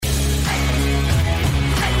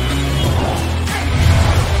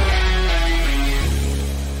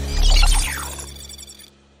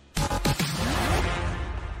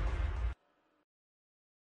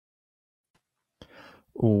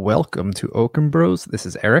Welcome to Oaken Bros. This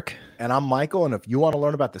is Eric. And I'm Michael. And if you want to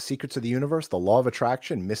learn about the secrets of the universe, the law of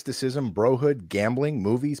attraction, mysticism, brohood, gambling,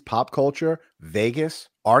 movies, pop culture, Vegas,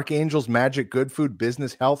 archangels, magic, good food,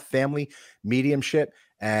 business, health, family, mediumship,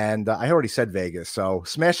 and I already said Vegas. So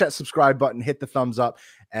smash that subscribe button, hit the thumbs up,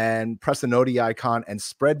 and press the noti icon and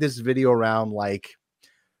spread this video around like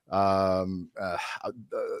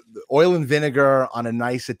oil and vinegar on a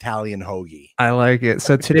nice Italian hoagie. I like it.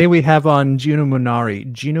 So today we have on Gino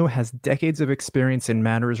Munari. Gino has decades of experience in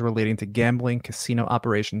matters relating to gambling, casino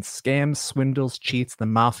operations, scams, swindles, cheats, the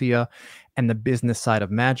mafia, and the business side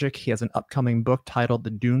of magic. He has an upcoming book titled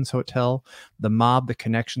The Dunes Hotel, The Mob, The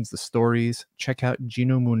Connections, The Stories. Check out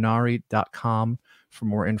GinoMunari.com for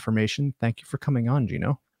more information. Thank you for coming on,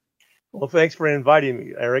 Gino. Well, thanks for inviting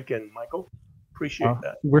me, Eric and Michael. Appreciate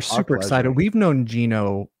that. We're super excited. We've known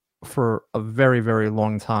Gino for a very, very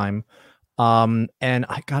long time. And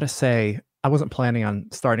I gotta say, I wasn't planning on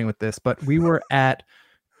starting with this, but we were at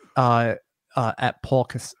Paul's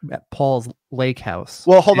lake house.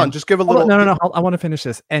 Well, hold on, just give a little. No. I want to finish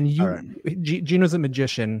this. And Gino's a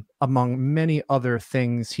magician, among many other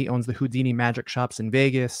things. He owns the Houdini Magic Shops in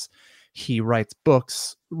Vegas. He writes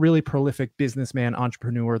books. Really prolific businessman,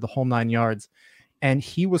 entrepreneur, the whole nine yards. And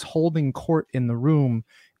he was holding court in the room,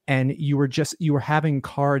 and you were having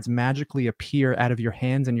cards magically appear out of your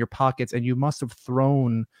hands and your pockets, and you must have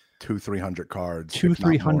thrown 200-300 cards,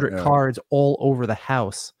 200-300 cards all over the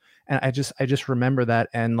house. And I just remember that,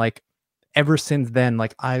 and like ever since then,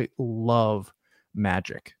 like I love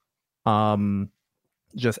magic,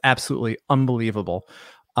 just absolutely unbelievable.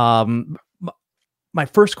 My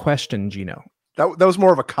first question, Gino. That was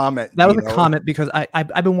more of a comment. That was a comment because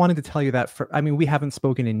I've been wanting to tell you that we haven't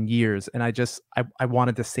spoken in years, and I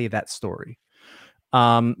wanted to say that story.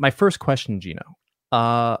 My first question, Gino.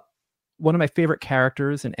 One of my favorite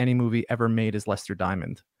characters in any movie ever made is Lester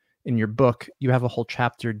Diamond. In your book, you have a whole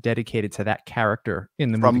chapter dedicated to that character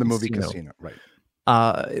in the movie Casino. Right.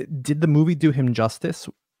 Did the movie do him justice?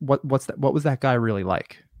 What was that guy really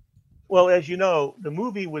like? Well, as you know, the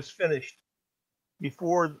movie was finished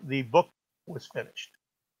before the book was finished.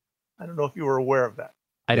 I don't know if you were aware of that.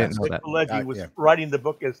 I didn't know that. Pileggi was writing the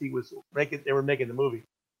book as they were making the movie.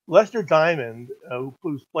 Lester Diamond,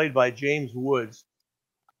 who's played by James Woods,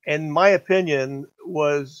 in my opinion,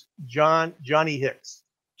 was Johnny Hicks.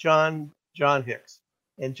 John Hicks.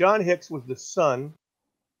 And John Hicks was the son,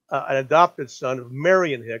 an adopted son of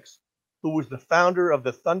Marion Hicks, who was the founder of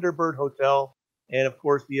the Thunderbird Hotel and, of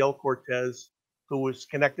course, the El Cortez, who was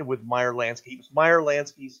connected with Meyer Lansky. He was Meyer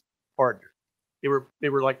Lansky's partner. They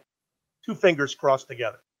were like two fingers crossed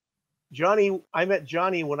together. I met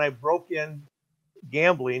Johnny when I broke in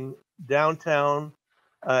gambling downtown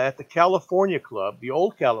at the California Club, the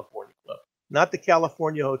old California Club, not the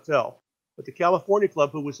California Hotel, but the California Club,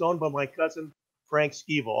 who was owned by my cousin Frank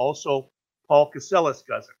Schiavo, also Paul Casella's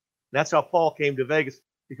cousin. And that's how Paul came to Vegas,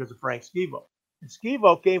 because of Frank Schiavo. And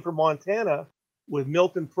Schiavo came from Montana with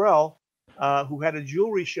Milton Prell, who had a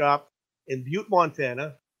jewelry shop in Butte,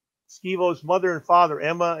 Montana. Schiavo's mother and father,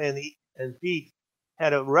 Emma and Pete,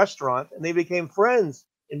 had a restaurant, and they became friends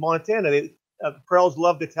in Montana. The Prells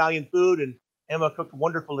loved Italian food, and Emma cooked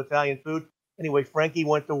wonderful Italian food. Anyway, Frankie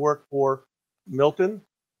went to work for Milton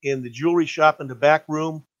in the jewelry shop in the back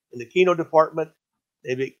room in the Keno department.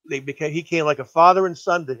 He became like a father and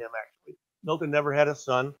son to him, actually. Milton never had a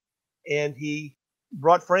son, and he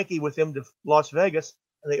brought Frankie with him to Las Vegas,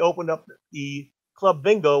 and they opened up the Club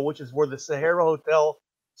Bingo, which is where the Sahara Hotel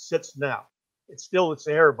sits now. It's still the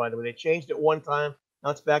Sahara, by the way. They changed it one time. Now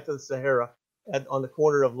it's back to the Sahara on the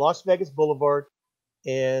corner of Las Vegas Boulevard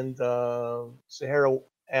and Sahara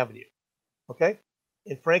Avenue. Okay?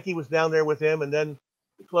 And Frankie was down there with him, and then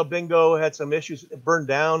the Club Bingo had some issues. It burned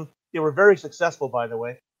down. They were very successful, by the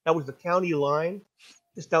way. That was the county line,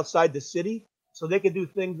 just outside the city, so they could do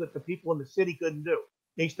things that the people in the city couldn't do.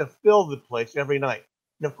 They used to fill the place every night.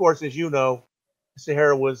 And of course, as you know,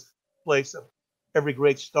 Sahara was the place of every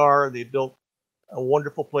great star. They built a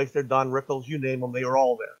wonderful place there. Don Rickles, you name them, they were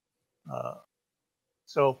all there.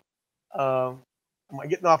 Am I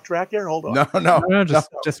getting off track here? Hold on. No. We're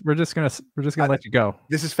just gonna let you go.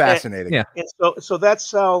 This is fascinating. And so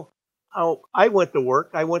that's how I went to work.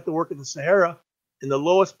 I went to work at the Sahara in the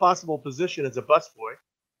lowest possible position as a busboy.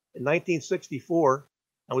 In 1964,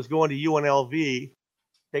 I was going to UNLV,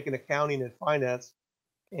 taking accounting and finance,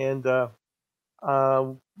 and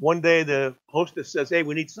one day the hostess says, "Hey,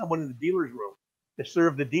 we need someone in the dealer's room to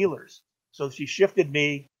serve the dealers." So she shifted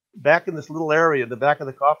me back in this little area, the back of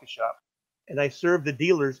the coffee shop, and I served the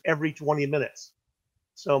dealers every 20 minutes.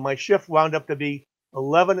 So my shift wound up to be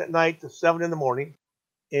 11 at night to 7 in the morning,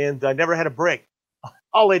 and I never had a break.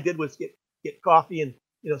 All they did was get coffee and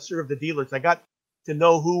serve the dealers. I got to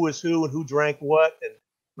know who was who and who drank what, and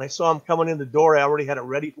when I saw them coming in the door, I already had it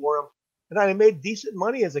ready for them. And I made decent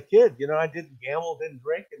money as a kid. I didn't gamble, didn't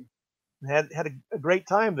drink, and had a great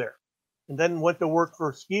time there. And then went to work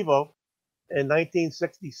for Schiavo in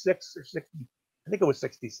 1966 or 60. I think it was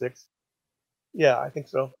 66. Yeah, I think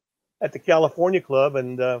so. At the California Club,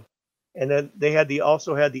 and then they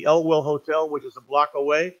also had the Elwell Hotel, which is a block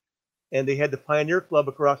away, and they had the Pioneer Club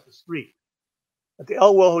across the street. At the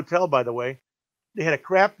Elwell Hotel, by the way, they had a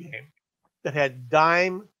crap game that had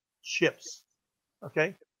dime chips.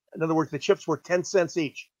 Okay, in other words, the chips were 10 cents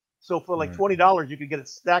each. So for like $20, you could get a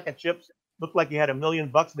stack of chips. Looked like you had $1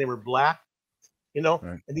 million, and they were black.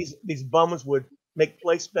 Right. And these bums would make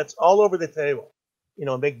place bets all over the table.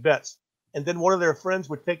 Make bets. And then one of their friends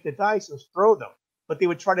would take the dice and throw them, but they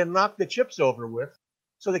would try to knock the chips over with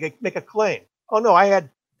so they could make a claim. Oh no, I had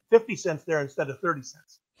 50 cents there instead of 30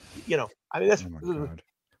 cents. I mean,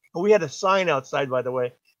 we had a sign outside, by the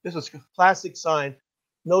way. This was a classic sign: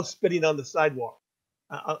 no spitting on the sidewalk.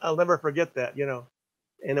 I'll never forget that,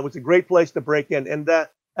 and it was a great place to break in. And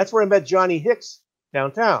that's where I met Johnny Hicks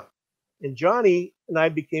downtown. And Johnny and I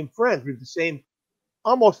became friends. We were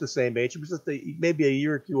almost the same age. He was just maybe a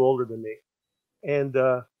year or two older than me. And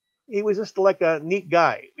he was just like a neat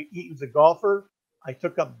guy. He was a golfer. I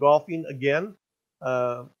took up golfing again.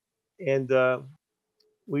 And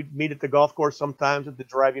we'd meet at the golf course sometimes, at the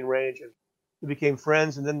driving range. And we became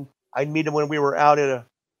friends. And then I'd meet him when we were out at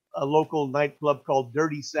a local nightclub called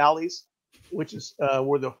Dirty Sally's, which is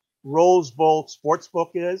where the Rose Bowl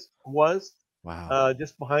Sportsbook was. Wow.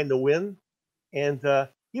 Just behind the Wynn. And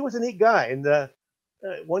he was a neat guy. And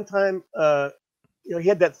one time, he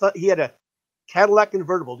had a Cadillac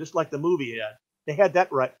convertible, just like the movie had. They had that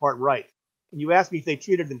part right. And you asked me if they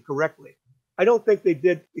treated him correctly. I don't think they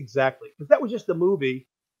did exactly, because that was just a movie.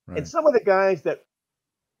 Right. And some of the guys that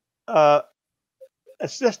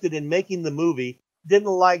assisted in making the movie didn't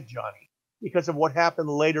like Johnny because of what happened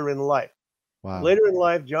later in life. Wow. Later in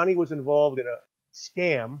life, Johnny was involved in a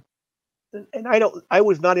scam. And I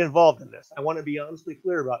was not involved in this. I want to be honestly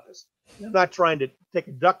clear about this. I'm not trying to take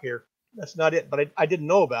a duck here. That's not it. But I didn't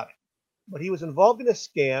know about it. But he was involved in a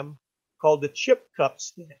scam called the Chip Cup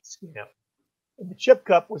scam. And the Chip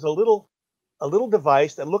Cup was a little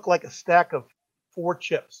device that looked like a stack of 4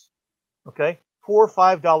 chips. Okay, 4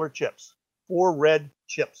 $5 chips, 4 red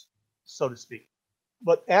chips, so to speak.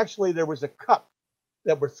 But actually, there was a cup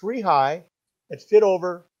that were 3 high that fit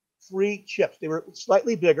over 3 chips. They were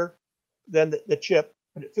slightly bigger than the chip,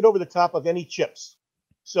 but it fit over the top of any chips.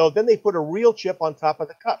 So then they put a real chip on top of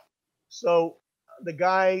the cup. So the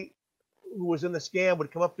guy who was in the scam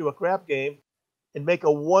would come up to a crap game and make a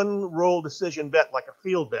 1-roll decision bet, like a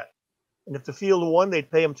field bet. And if the field won,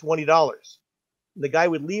 they'd pay him $20. And the guy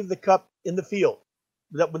would leave the cup in the field.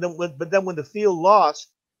 But then when the field lost,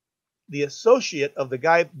 the associate of the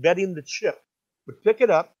guy betting the chip would pick it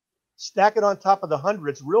up, stack it on top of the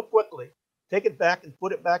hundreds real quickly, take it back and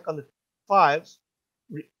put it back on the 5s,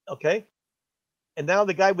 okay? And now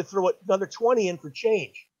the guy would throw another 20 in for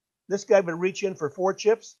change. This guy would reach in for 4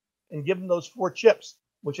 chips and give him those 4 chips,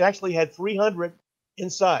 which actually had 300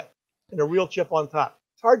 inside and a real chip on top.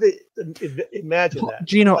 It's hard to imagine that.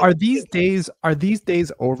 Gino, are these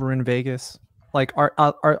days over in Vegas? Like,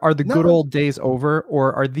 are the good old days over,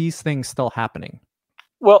 or are these things still happening?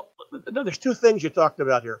 Well, there's 2 things you talked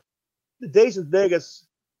about here. The days in Vegas,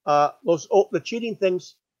 the cheating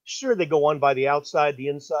things, sure, they go on by the outside, the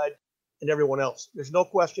inside, and everyone else. There's no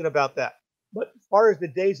question about that. But as far as the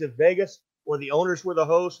days of Vegas, where the owners were the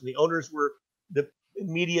hosts and the owners were the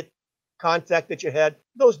immediate contact that you had,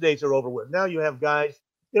 those days are over with. Now you have guys,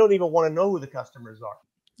 they don't even want to know who the customers are.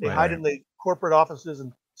 They hide in the corporate offices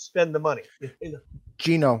and spend the money.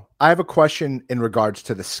 Gino, I have a question in regards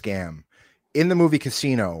to the scam. In the movie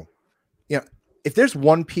Casino, if there's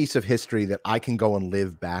one piece of history that I can go and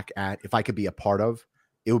live back at, if I could be a part of,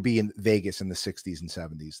 it would be in Vegas in the 60s and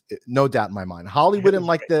 70s. No doubt in my mind. Hollywood in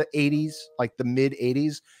like the 80s, like the mid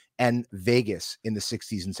 80s, and Vegas in the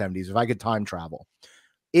 60s and 70s, if I could time travel.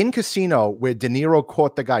 In Casino, where De Niro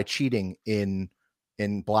caught the guy cheating in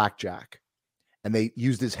blackjack, and they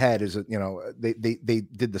used his head as they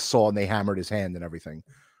did the saw and they hammered his hand and everything.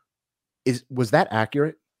 Was that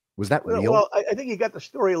accurate? Was that real? Well, I think you got the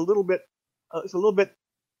story a little bit. It's a little bit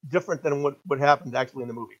different than what happened actually in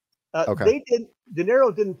the movie. Okay. De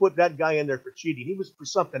Niro didn't put that guy in there for cheating. He was for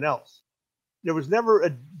something else. There was never a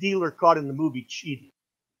dealer caught in the movie cheating.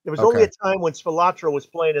 There was only a time when Spilatro was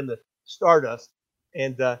playing in the Stardust,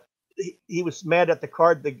 and he was mad at the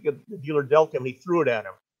card the dealer dealt him, and he threw it at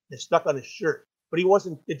him. It stuck on his shirt. But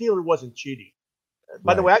the dealer wasn't cheating.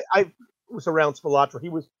 By the way, I was around Spilotro. He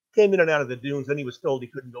came in and out of the dunes, and he was told he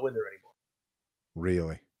couldn't go in there anymore.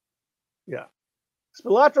 Really? Yeah.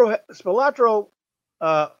 Spilotro,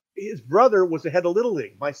 his brother was the head of Little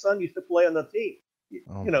League. My son used to play on the team.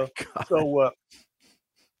 Oh You know, God. so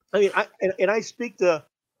I mean, I speak to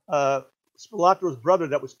Spilotro's brother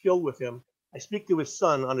that was killed with him. I speak to his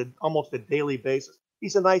son on almost a daily basis.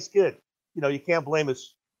 He's a nice kid. You know, you can't blame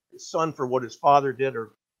his son for what his father did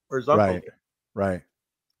or his uncle did. Right.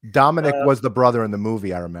 Dominic was the brother in the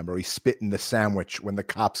movie. I remember he spit in the sandwich when the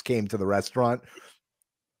cops came to the restaurant.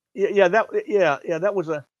 That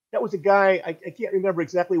was a guy. I can't remember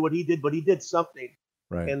exactly what he did, but he did something.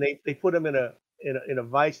 Right. And they put him in a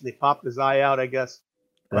vice and they popped his eye out, I guess.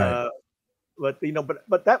 Right. But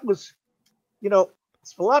that was,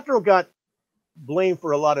 Spilotro got blamed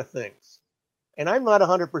for a lot of things, and I'm not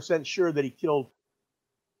 100% sure that he killed.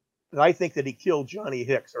 I think that he killed Johnny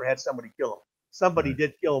Hicks or had somebody kill him. Somebody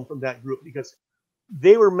did kill him from that group because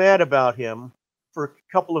they were mad about him for a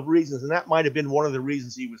couple of reasons, and that might have been one of the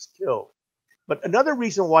reasons he was killed. But another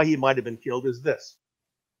reason why he might have been killed is this.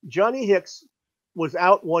 Johnny Hicks was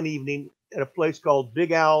out one evening at a place called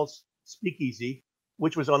Big Al's Speakeasy,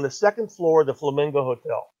 which was on the second floor of the Flamingo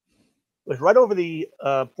Hotel. It was right over the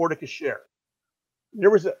Porte Cochere. There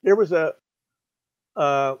was a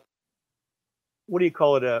what do you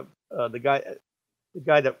call it? The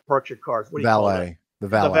guy that parks your cars. What do you call it? The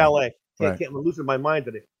valet. The valet. I'm losing my mind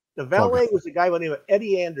today. The valet was a guy by the name of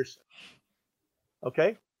Eddie Anderson.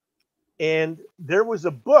 Okay, and there was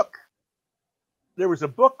a book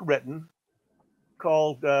written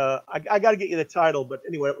called I got to get you the title, but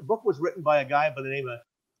anyway, the book was written by a guy by the name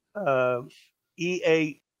of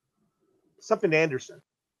E.A. something Anderson,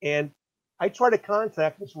 and I try to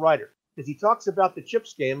contact this writer because he talks about the chip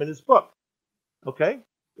scam in his book. Okay,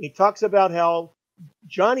 he talks about how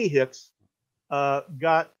Johnny Hicks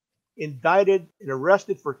got indicted and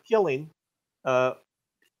arrested for killing a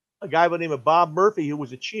guy by the name of Bob Murphy, who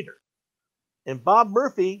was a cheater. And Bob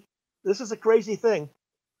Murphy, this is a crazy thing,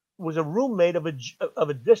 was a roommate of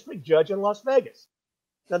a district judge in Las Vegas.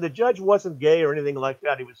 Now the judge wasn't gay or anything like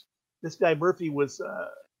that. This guy Murphy was a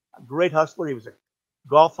great hustler. He was a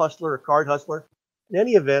golf hustler, a card hustler. In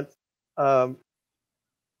any event,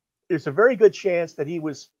 there's a very good chance that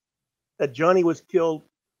Johnny was killed,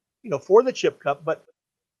 for the chip cup. But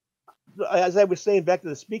as I was saying back to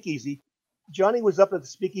the speakeasy, Johnny was up at the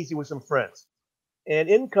speakeasy with some friends, and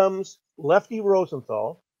in comes Lefty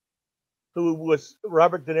Rosenthal, who was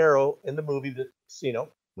Robert De Niro in the movie The Casino,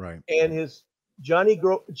 right? And his Johnny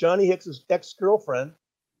Hicks's ex-girlfriend,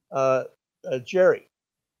 Jerry.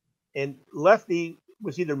 And Lefty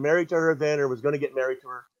was either married to her then or was going to get married to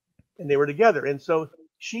her, and they were together. And so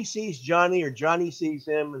she sees Johnny, or Johnny sees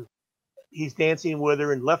him, and he's dancing with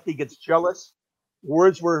her, and Lefty gets jealous.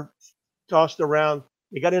 Words were tossed around.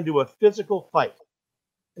 They got into a physical fight.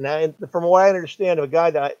 And from what I understand, a guy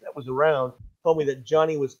that was around told me that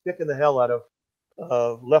Johnny was kicking the hell out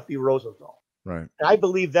of Lefty Rosenthal. Right. And I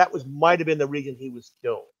believe that might have been the reason he was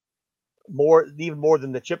killed. Even more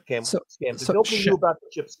than the chip scam. So nobody knew about the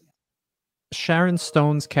chip scam. Sharon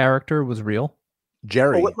Stone's character was real?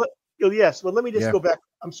 Jerry. Yes. Well, let me just go back.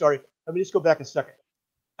 I'm sorry. Let me just go back a second.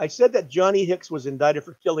 I said that Johnny Hicks was indicted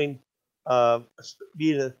for killing,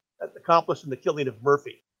 being an accomplice in the killing of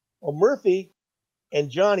Murphy. Well, Murphy and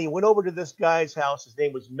Johnny went over to this guy's house. His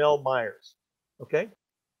name was Mel Myers. Okay.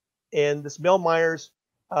 And this Mel Myers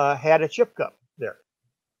had a chip cup there.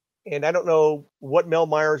 And I don't know what Mel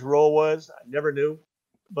Myers' role was. I never knew.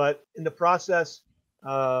 But in the process,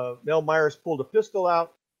 Mel Myers pulled a pistol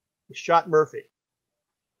out and shot Murphy.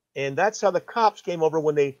 And that's how the cops came over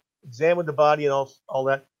when they examined the body and all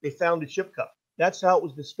that. They found the chip cup. That's how it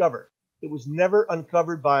was discovered. It was never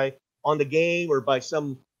uncovered on the game or by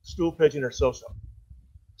some stool pigeon or so-so.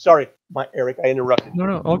 Sorry, Eric, I interrupted.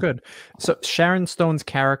 No, all good. So Sharon Stone's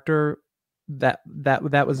character, that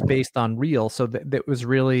was based on real. So that was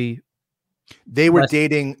really. They were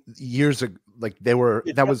dating years ago. Like they were.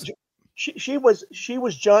 That was. She was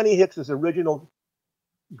Johnny Hicks's original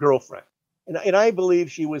girlfriend, and I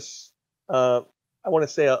believe she was. I want to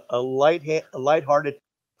say a lighthearted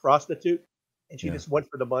prostitute, and she just went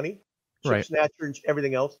for the money, chip snatcher and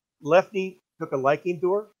everything else. Lefty took a liking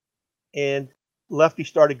to her, and Lefty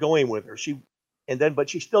started going with her. But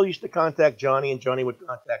she still used to contact Johnny, and Johnny would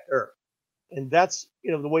contact her, and that's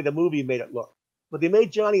the way the movie made it look. But they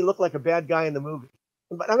made Johnny look like a bad guy in the movie.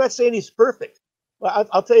 But I'm not saying he's perfect. But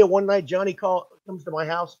I'll tell you, one night Johnny comes to my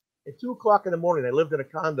house at 2:00 in the morning. I lived in a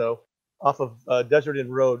condo off of Desert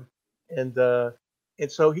Inn Road, and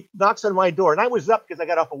so he knocks on my door, and I was up because I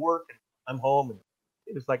got off of work and I'm home, and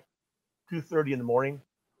it was like 2:30 in the morning,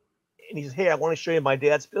 and he says, "Hey, I want to show you my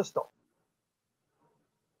dad's pistol."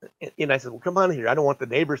 And I said, "Well, come on here. I don't want the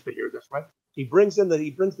neighbors to hear this, right?" He brings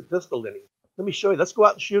the pistol in. Let me show you. Let's go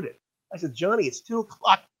out and shoot it. I said, "Johnny, it's 2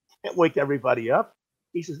 o'clock. Can't wake everybody up."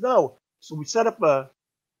 He says, "No." So we set up I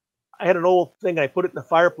had an old thing. I put it in the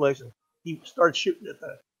fireplace, and he started shooting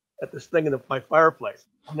at this thing in my fireplace.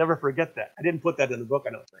 I'll never forget that. I didn't put that in the book,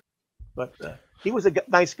 I don't think, but he was a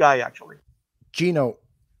nice guy, actually. Gino,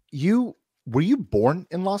 were you born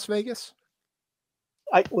in Las Vegas?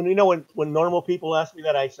 When normal people ask me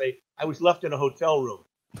that, I say I was left in a hotel room,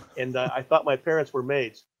 and I thought my parents were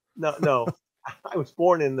maids. No, I was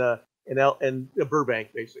born in Burbank,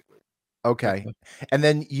 basically. Okay, and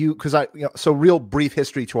then so real brief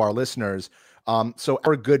history to our listeners. So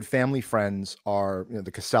our good family friends are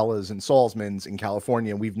the Casellas and Salzmans in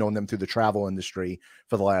California, and we've known them through the travel industry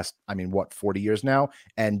for the last 40 years now.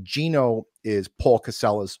 And Gino is Paul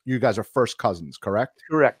Casella's. You guys are first cousins, correct?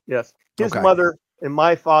 Correct. Yes, his mother and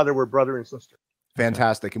my father were brother and sister.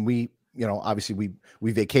 Fantastic. And we, obviously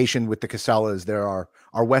we vacationed with the Casellas. They're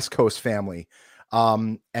our West Coast family.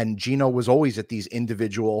 And Gino was always at these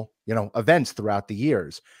individual, events throughout the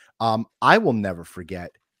years. I will never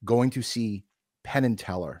forget going to see Penn and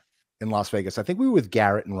Teller in Las Vegas. I think we were with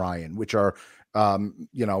Garrett and Ryan, which are,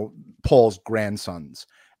 Paul's grandsons.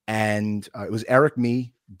 And it was Eric,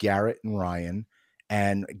 me, Garrett, and Ryan.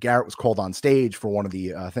 And Garrett was called on stage for one of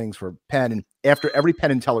the things for Penn. And after every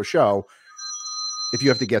Penn and Teller show, if you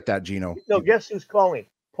have to get that, Gino. No, guess who's calling?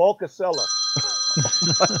 Paul Casella.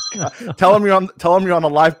 Oh tell him you're on a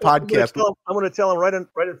live podcast. I'm going to tell him right in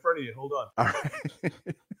front of you. Hold on. All right.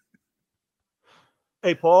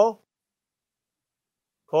 Hey, Paul.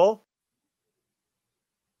 Paul.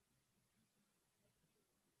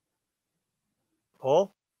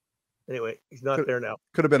 Paul. Anyway, he's not there now.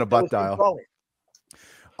 Could have been a butt dial.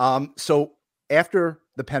 So after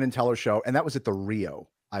the Penn and Teller show, and that was at the Rio,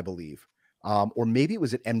 I believe, or maybe it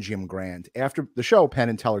was at MGM Grand. After the show, Penn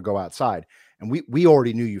and Teller go outside, and we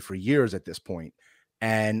already knew you for years at this point.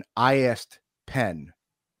 And I asked Penn,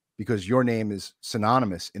 because your name is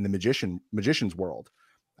synonymous in the magician's world.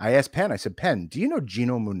 I asked Penn, I said, "Penn, do you know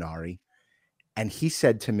Gino Munari?" And he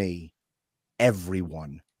said to me,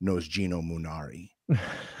 "Everyone knows Gino Munari."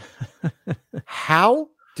 How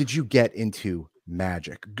did you get into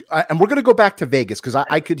magic? And we're going to go back to Vegas, because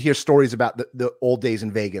I could hear stories about the old days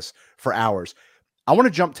in Vegas for hours. I want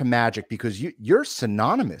to jump to magic because you're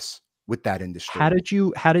synonymous with that industry. How did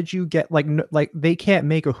you get like they can't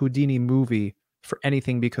make a Houdini movie for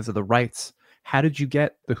anything because of the rights? How did you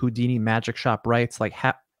get the Houdini magic shop rights?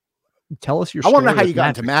 Tell us your story. I want to know how you got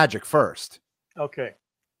into magic first. Okay.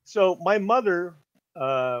 So my mother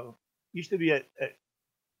used to be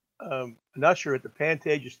an usher at the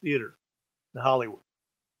Pantages Theater in Hollywood.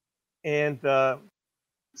 And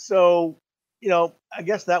so, I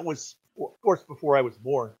guess that was, of course, before I was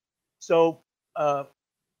born. So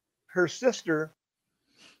her sister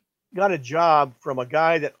got a job from a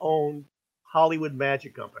guy that owned Hollywood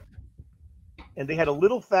Magic Company. And they had a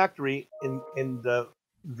little factory in the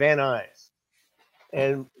Van Nuys.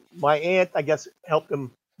 And my aunt, I guess, helped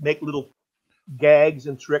them make little gags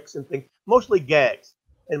and tricks and things, mostly gags.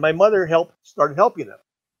 And my mother started helping them.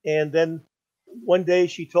 And then one day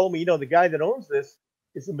she told me, the guy that owns this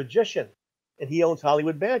is a magician, and he owns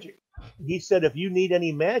Hollywood Magic. And he said, if you need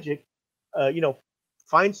any magic,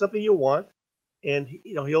 find something you want, and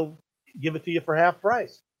he'll give it to you for half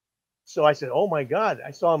price. So I said, oh my God,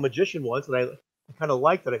 I saw a magician once, and I kind of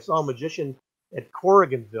liked it. I saw a magician at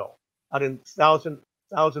Corriganville out in Thousand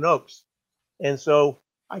Oaks. And so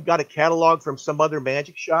I got a catalog from some other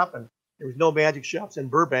magic shop, and there was no magic shops in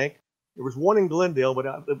Burbank. There was one in Glendale, but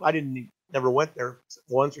I never went there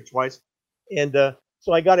once or twice. And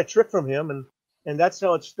so I got a trick from him, and that's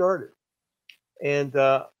how it started.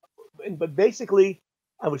 But basically,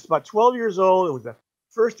 I was about 12 years old. It was the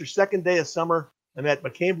first or second day of summer. I'm at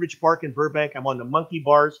Cambridge Park in Burbank. I'm on the monkey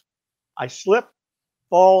bars. I slip,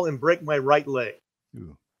 fall, and break my right leg.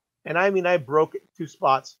 Ooh. And I broke it 2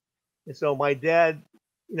 spots. And so my dad,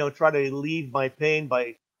 tried to relieve my pain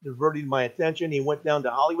by diverting my attention. He went down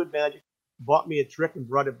to Hollywood Magic, bought me a trick, and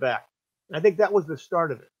brought it back. And I think that was the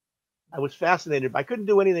start of it. I was fascinated, but I couldn't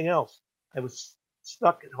do anything else. I was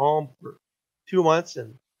stuck at home for 2 months,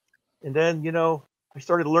 and then I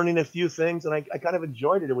started learning a few things, and I kind of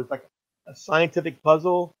enjoyed it. It was like a scientific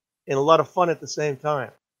puzzle and a lot of fun at the same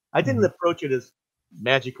time. I didn't approach it as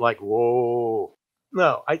magic, like whoa.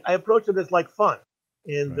 No, I approached it as like fun,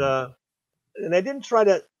 and right. And I didn't try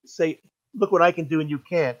to say, look what I can do and you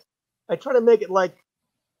can't. I try to make it like,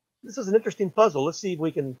 this is an interesting puzzle. Let's see if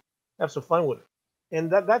we can have some fun with it. And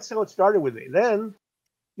that's how it started with me. Then,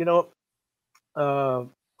 you know,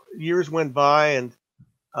 years went by, and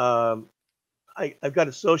um, I got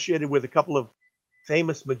associated with a couple of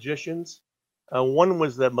famous magicians. One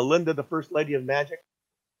was Melinda, the First Lady of Magic,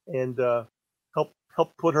 and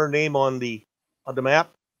helped put her name on the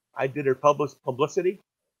map. I did her publicity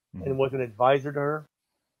and was an advisor to her.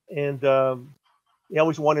 And he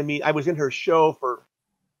always wanted me. I was in her show for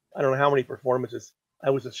I don't know how many performances. I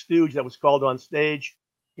was a stooge that was called on stage,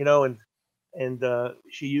 you know, and I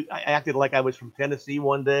acted like I was from Tennessee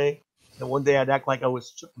one day, and one day I'd act like I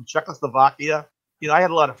was from Czechoslovakia. You know, I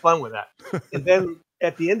had a lot of fun with that. And then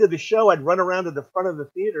at the end of the show, I'd run around to the front of the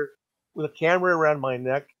theater with a camera around my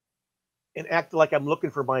neck and act like I'm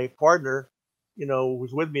looking for my partner, you know,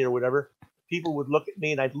 who's with me or whatever. People would look at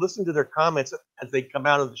me, and I'd listen to their comments as they'd come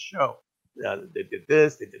out of the show. They did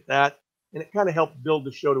this, they did that, and it kind of helped build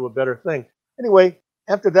the show to a better thing. Anyway,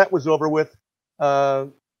 after that was over with, I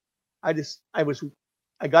was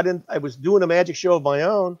doing a magic show of my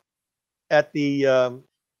own at the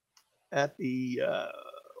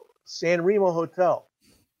San Remo Hotel,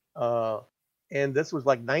 and this was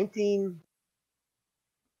like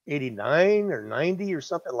 1989 or 90 or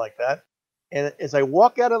something like that. And as I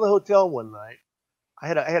walk out of the hotel one night, I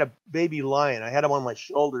had a baby lion. I had him on my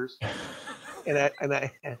shoulders, and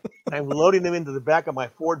I'm loading him into the back of my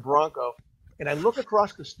Ford Bronco, and I look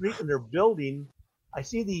across the street in their building. I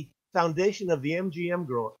see the foundation of the MGM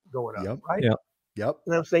going up, right? Yep.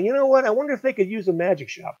 And I'm saying, you know what? I wonder if they could use a magic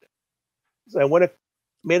shop there. So I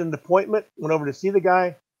made an appointment, went over to see the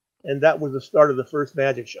guy, and that was the start of the first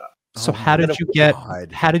magic shop. So how did you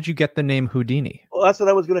get the name Houdini? Well, that's what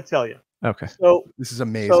I was going to tell you. Okay. So this is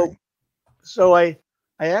amazing. So I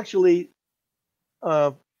actually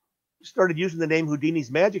started using the name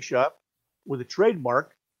Houdini's Magic Shop with a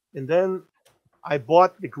trademark, and then I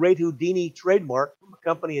bought the Great Houdini trademark from a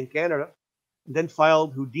company in Canada, and then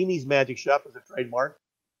filed Houdini's Magic Shop as a trademark,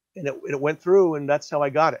 and it went through, and that's how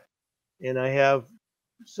I got it. And I have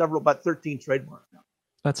about 13 trademarks now.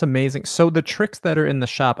 That's amazing. So the tricks that are in the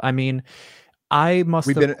shop, I mean, I must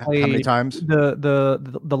have played how many times?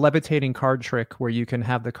 The levitating card trick where you can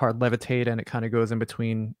have the card levitate and it kind of goes in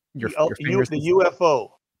between your fingers. The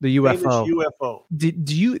UFO. The UFO. UFO.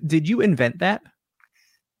 Did you invent that?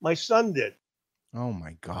 My son did. Oh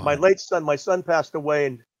my God. My son passed away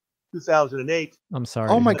in 2008. I'm sorry.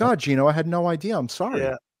 Oh my God, Gino, I had no idea. I'm sorry.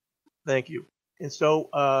 Yeah. Thank you. And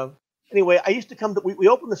so anyway, I used to come to we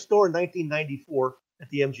opened the store in 1994 at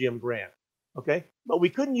the MGM Grand. Okay? But we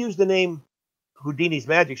couldn't use the name Houdini's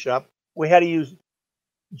Magic Shop. We had to use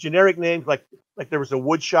generic names like there was a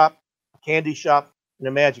wood shop, a candy shop, and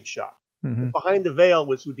a magic shop. Mm-hmm. Behind the veil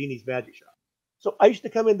was Houdini's Magic Shop. So I used to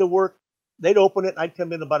come into work, they'd open it, I'd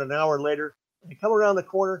come in about an hour later, and I come around the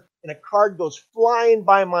corner, and a card goes flying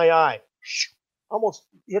by my eye. Almost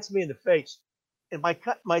hits me in the face. And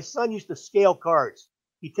my son used to scale cards.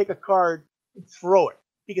 He'd take a card and throw it.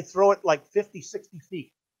 He could throw it like 50, 60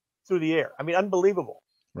 feet through the air. I mean, unbelievable.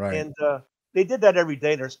 Right. And they did that every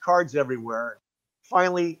day. There's cards everywhere.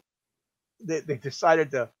 Finally, they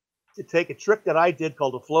decided to take a trick that I did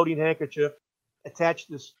called a floating handkerchief, attach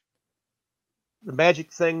the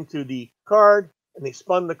magic thing to the card, and they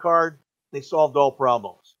spun the card. They solved all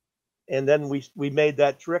problems. And then we made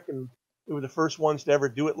that trick, and we were the first ones to ever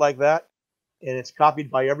do it like that. And it's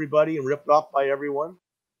copied by everybody and ripped off by everyone.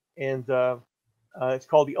 And it's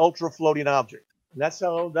called the Ultra Floating Object. And that's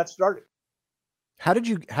how that started. How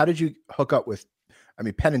did you hook up with, I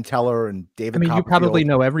mean, Penn and Teller and David? I mean, you probably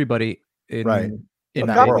know everybody in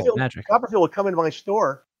that world of magic. Copperfield would come into my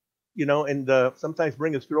store, you know, and sometimes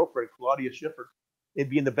bring his girlfriend, Claudia Schiffer. They'd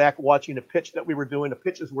be in the back watching a pitch that we were doing. The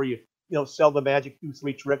pitch is where you sell the magic,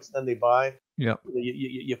 2-3 tricks, and then they buy. Yeah.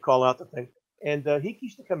 You call out the thing. And he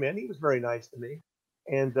used to come in. He was very nice to me.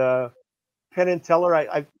 And Penn and Teller,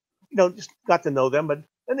 I just got to know them, but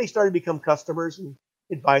then they started to become customers and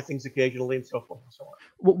they'd buy things occasionally and so forth and so on.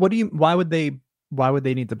 Why would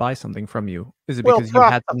they need to buy something from you? Is it because you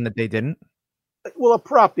had something that they didn't? Well, a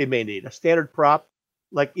prop they may need, a standard prop,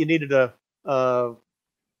 like you needed a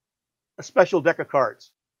special deck of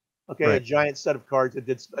cards, okay, right. A giant set of cards that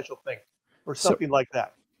did special things, or something like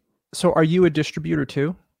that. So, are you a distributor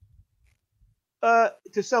too?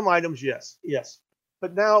 To some items, yes.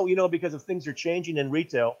 But now, because of things are changing in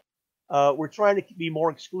retail, we're trying to be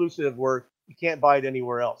more exclusive where you can't buy it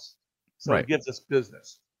anywhere else. So It gives us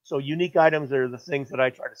business. So unique items are the things that I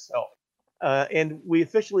try to sell. And we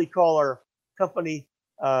officially call our company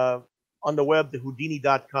on the web the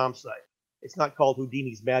Houdini.com site. It's not called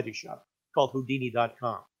Houdini's Magic Shop. It's called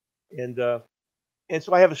Houdini.com. And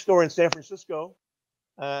so I have a store in San Francisco,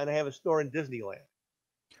 and I have a store in Disneyland.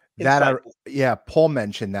 Yeah, Paul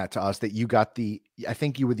mentioned that to us, that you got I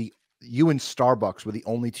think you and Starbucks were the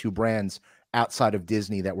only two brands outside of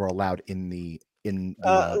Disney that were allowed in the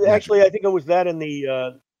actually, I think it was that in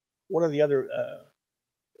the one of the other.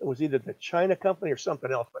 It was either the China company or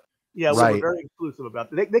something else, but yeah, we were very exclusive about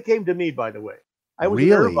that. They came to me, by the way. I was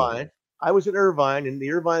in Irvine. I was in Irvine in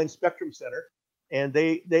the Irvine Spectrum Center, and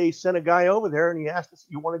they sent a guy over there, and he asked us,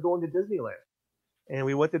 "You want to go into Disneyland?" And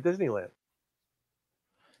we went to Disneyland.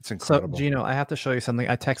 It's incredible. So Gino, I have to show you something.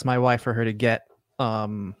 I text my wife for her to get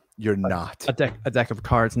you're not a deck of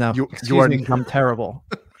cards. Now you are me, I'm terrible.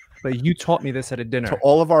 But you taught me this at a dinner. To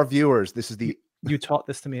all of our viewers, this is you taught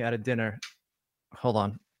this to me at a dinner. Hold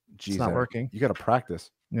on. Jeez, it's not working. You got to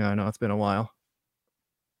practice. Yeah, I know. It's been a while.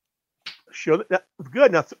 Show that.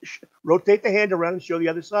 Good. Now rotate the hand around and show the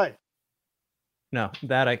other side. No,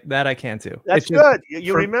 that I can't do. That's good.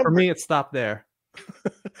 You remember. For me, it stopped there.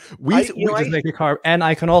 we just make a card, and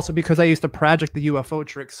I can also, because I used to project the UFO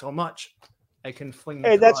trick so much, I can fling.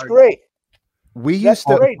 Hey, that's great. We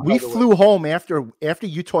flew home after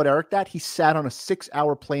you taught Eric that. He sat on a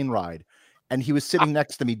 6-hour plane ride, and he was sitting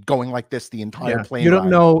next to me going like this the entire plane. You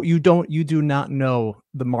do not know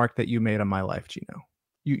the mark that you made on my life, Gino.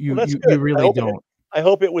 You really don't. I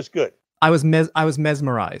hope it was good. I was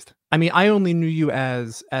mesmerized. I mean, I only knew you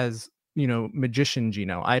as magician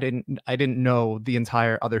Gino. I didn't know the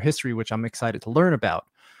entire other history, which I'm excited to learn about.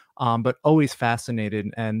 But always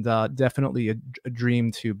fascinated, and definitely a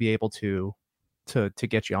dream to be able to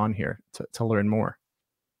get you on here to learn more.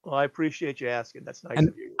 Well, I appreciate you asking. That's nice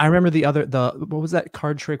of you. I remember what was that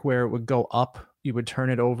card trick where it would go up, you would turn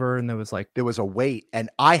it over, and there was a weight, and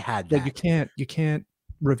I had that. You can't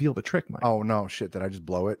reveal the trick, Mike. Oh no, shit! Did I just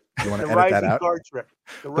blow it? You want to edit that out? Card trick.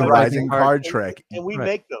 The rising card trick. And we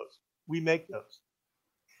make those. We make those.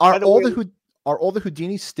 Are all the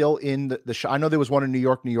Houdinis still in the show? I know there was one in New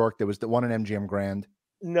York. There was the one in MGM Grand.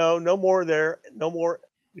 No more there. No more.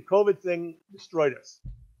 The COVID thing destroyed us.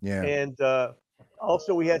 Yeah. And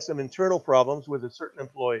also we had some internal problems with a certain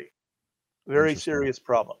employee. Very serious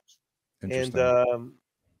problems. And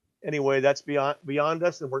anyway, that's beyond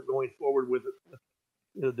us, and we're going forward with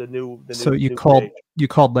the new. So you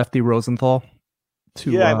called Lefty Rosenthal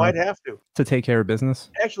to I might have to take care of business.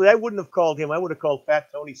 Actually, I wouldn't have called him. I would have called Fat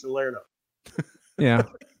Tony Salerno. Yeah.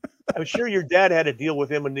 I'm sure your dad had to deal with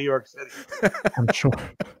him in New York City. I'm sure.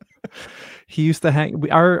 He used to hang.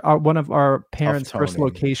 One of our parents' first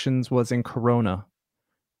locations was in Corona,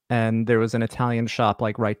 and there was an Italian shop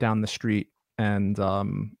like right down the street. And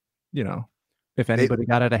if anybody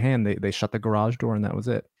got out of hand, they shut the garage door, and that was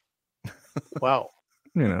it. Wow.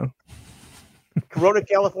 Corona,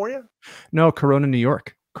 California? No, Corona, New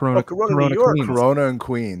York. Corona, New York. Queens. Corona and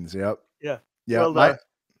Queens. Yep. Yeah. Yeah. Well,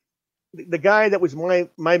 the guy that was my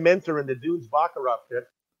mentor in the Dunes Baccarat pit.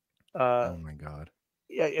 Oh my God.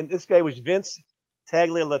 Yeah, and this guy was Vince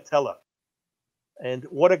Tagliatella, and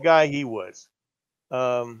what a guy he was.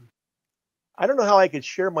 I don't know how I could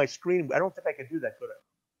share my screen. I don't think I could do that, could I?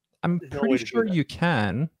 I'm pretty sure you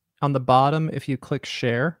can. On the bottom, if you click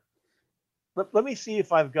share. Let me see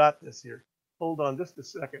if I've got this here. Hold on just a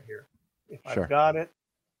second here. If I've got it.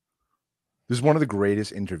 This is one of the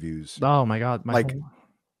greatest interviews. Oh my God.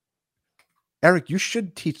 Eric, you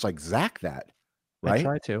should teach like Zach that, right? I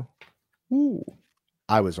try to. Ooh.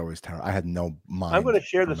 I was always terrible. I had no mind. I'm going to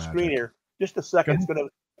share the screen here. Just a second.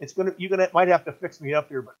 Might have to fix me up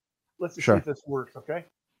here, but let's just see if this works. Okay.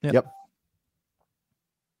 Yep.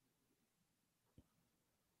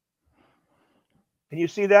 Can you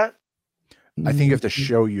see that? I think you have to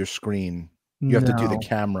show your screen. You have to do the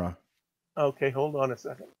camera. Okay, hold on a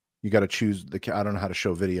second. You got to choose I don't know how to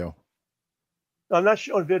show video. No, I'm not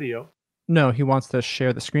showing video. No, he wants to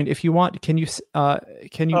share the screen. If you want, can you? Oh,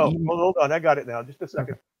 hold on. I got it now. Just a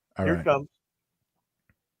second. Okay. Here it comes.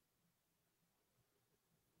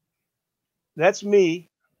 That's me.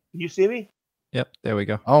 Can you see me? Yep. There we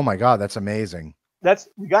go. Oh my God, that's amazing. That's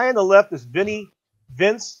the guy on the left is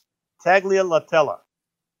Vince Tagliatella.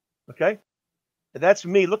 Okay. That's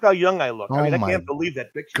me. Look how young I look. I can't believe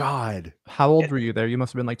that picture. God. How old were you there? You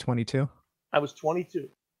must have been like 22. I was 22.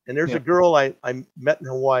 And there's a girl I met in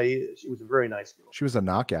Hawaii. She was a very nice girl. She was a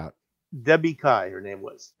knockout. Debbie Kai, her name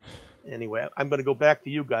was. Anyway, I'm going to go back to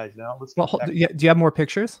you guys now. Do you have more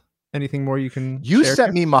pictures? Anything more you can? You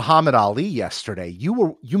sent me Muhammad Ali yesterday.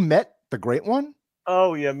 You met the great one?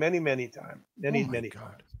 Oh yeah, many times. Many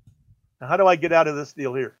times. Now, how do I get out of this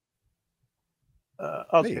deal here?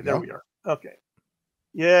 Okay, there we are. Okay.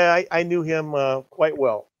 Yeah, I knew him quite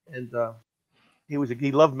well, and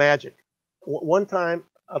he loved magic. One time,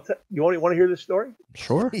 you want to hear this story?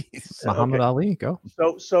 Sure. Muhammad Ali, go.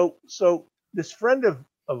 So this friend of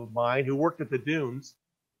of mine who worked at the Dunes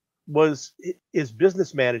was his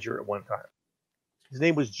business manager at one time. His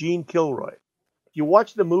name was Gene Kilroy. If you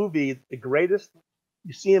watch the movie The Greatest,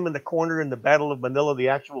 you see him in the corner in the Battle of Manila, the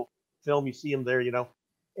actual film. You see him there, you know.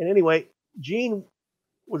 And anyway, Gene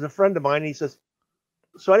was a friend of mine. And he says,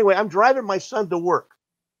 so anyway, I'm driving my son to work,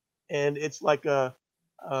 and it's like a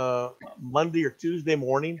Monday or Tuesday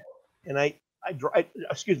morning, and I'm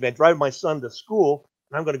driving my son to school,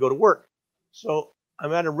 and I'm going to go to work. So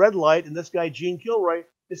I'm at a red light, and this guy, Gene Kilroy,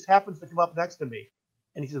 just happens to come up next to me.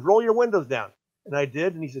 And he says, roll your windows down. And I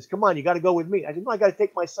did. And he says, come on, you got to go with me. I said, no, I got to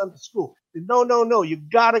take my son to school. He said, no, you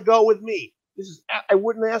got to go with me. I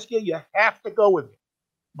wouldn't ask you. You have to go with me.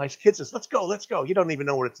 My kid says, let's go. You don't even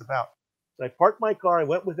know what it's about. So I parked my car. I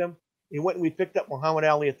went with him. He went and we picked up Muhammad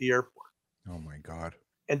Ali at the airport. Oh, my God.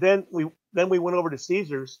 And then we went over to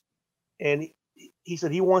Caesars, and he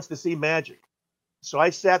said he wants to see magic. So I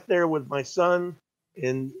sat there with my son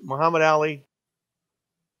and Muhammad Ali.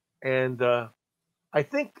 And I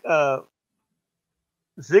think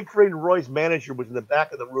Siegfried and Roy's manager was in the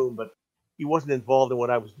back of the room, but he wasn't involved in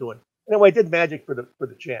what I was doing. Anyway, I did magic for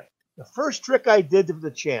the champ. The first trick I did to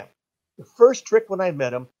the champ, the first trick when I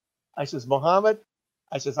met him, I says, Muhammad,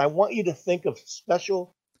 I want you to think of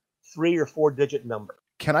special 3 or 4 digit number.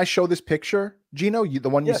 Can I show this picture, Gino? The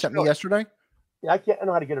one you sent me yesterday? Yeah, I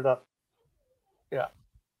know how to get it up. Yeah.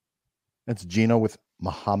 That's Gino with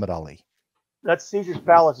Muhammad Ali. That's Caesar's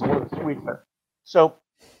Palace, one of the suites there. So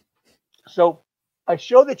I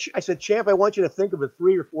showed I said, champ, I want you to think of a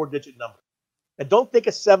 3 or 4 digit number. And don't think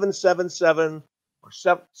of 777 or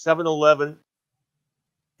 711.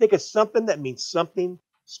 Think of something that means something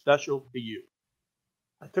special to you.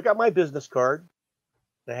 I took out my business card.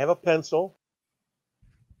 I have a pencil.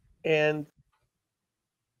 And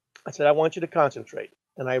I said, I want you to concentrate.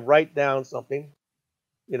 And I write down something,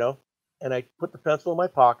 you know, and I put the pencil in my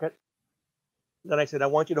pocket. Then I said, I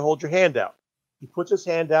want you to hold your hand out. He puts his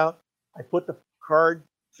hand out. I put the card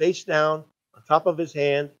face down on top of his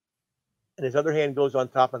hand, and his other hand goes on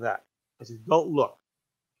top of that. I said, don't look.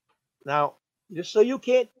 Now, just so you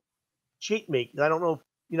can't cheat me, I don't know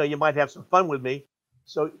if, you might have some fun with me.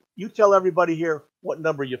 So you tell everybody here what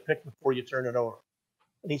number you picked before you turn it over.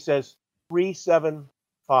 And he says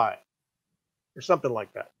 375 or something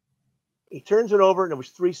like that. He turns it over, and it was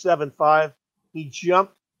 375. He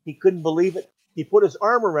jumped. He couldn't believe it. He put his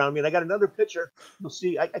arm around me, and I got another picture. You'll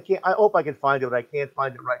see. I can't. I hope I can find it, but I can't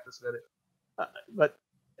find it right this minute. But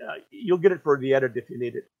you'll get it for the edit if you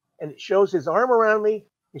need it. And it shows his arm around me.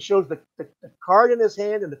 It shows the card in his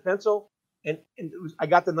hand and the pencil, and I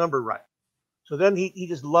got the number right. So then he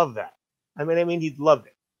just loved that. I mean, he loved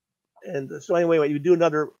it. And so anyway, you do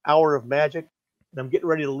another hour of magic, and I'm getting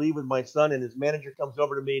ready to leave with my son, and his manager comes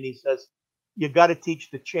over to me and he says, you got to teach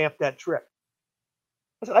the champ that trick.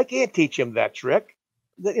 I said, I can't teach him that trick.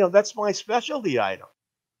 That's my specialty item.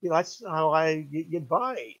 That's how I get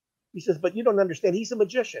by. He says, but you don't understand. He's a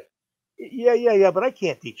magician. Yeah, but I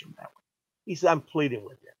can't teach him that one. He said, I'm pleading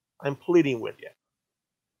with you.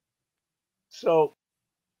 So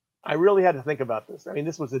I really had to think about this. I mean,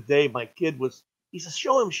 this was the day my kid he says,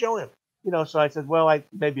 show him. So I said, well,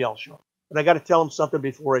 maybe I'll show him. But I got to tell him something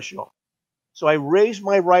before I show him. So I raised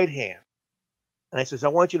my right hand. And I says, I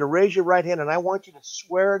want you to raise your right hand, and I want you to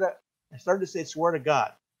I started to say swear to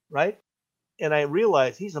God, right? And I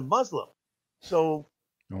realized he's a Muslim. So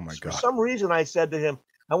oh my God. For some reason, I said to him,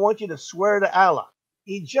 I want you to swear to Allah.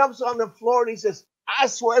 He jumps on the floor, and he says, I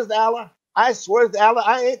swear to Allah. I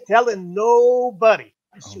ain't telling nobody.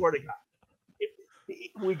 I swear to God.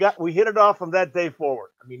 We hit it off from that day forward.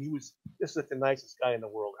 I mean, he was just the nicest guy in the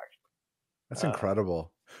world, actually. That's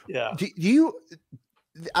incredible. Yeah. Do you...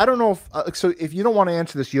 I don't know if you don't want to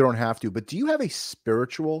answer this, you don't have to, but do you have a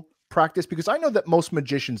spiritual practice? Because I know that most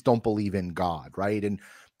magicians don't believe in God, right? And,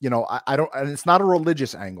 I don't, and it's not a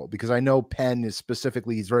religious angle, because I know Penn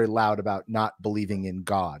he's very loud about not believing in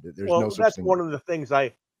God. There's no such that's thing. One of the things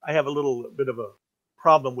I have a little bit of a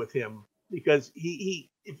problem with him, because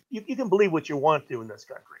you can believe what you want to in this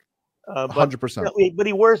country. 100%. But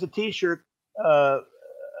he wears a T-shirt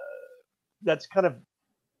that's kind of,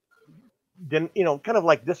 kind of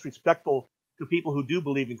like disrespectful to people who do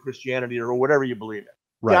believe in Christianity or whatever you believe in.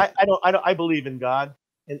 Right. Yeah, I believe in God,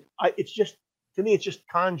 and it's just, to me, it's just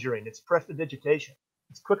conjuring. It's prestidigitation.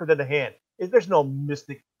 It's quicker than the hand. There's no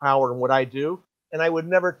mystic power in what I do, and I would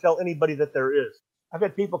never tell anybody that there is. I've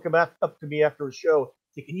had people come up to me after a show,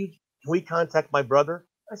 say, can we contact my brother?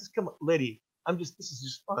 I said, come on, lady, this is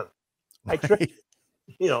just fun. I trick,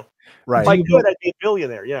 right. If I could, I'd be a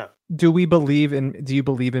billionaire. Yeah. Do you believe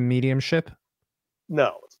in mediumship?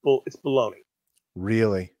 No, it's baloney.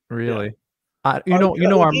 Really? Yeah.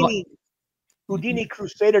 Houdini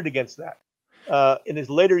crusaded against that. In his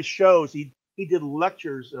later shows, he did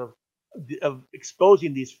lectures of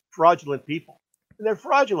exposing these fraudulent people, and they're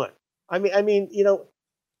fraudulent. I mean,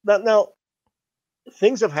 now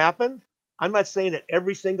things have happened. I'm not saying that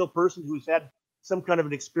every single person who's had some kind of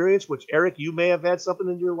an experience, which Eric, you may have had something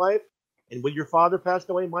in your life, and when your father passed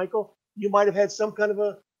away, Michael, you might have had some kind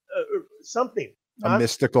of something. A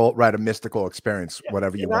mystical experience,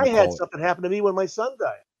 whatever you want to call it. I had something happen to me when my son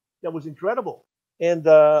died. That was incredible. And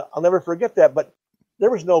I'll never forget that. But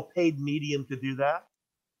there was no paid medium to do that.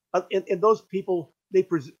 And those people, they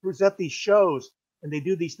present these shows and they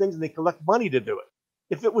do these things and they collect money to do it.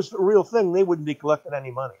 If it was a real thing, they wouldn't be collecting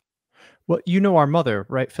any money. Well, our mother,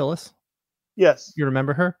 right, Phyllis? Yes. You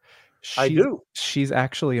remember her? I do. She's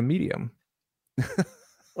actually a medium.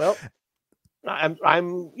 Well,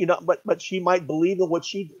 but she might believe in what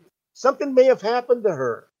something may have happened to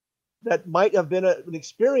her that might have been an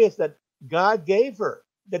experience that God gave her.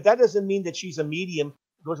 That doesn't mean that she's a medium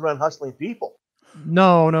who goes around hustling people.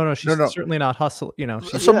 No. She's certainly not hustle.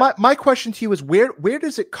 So my question to you is where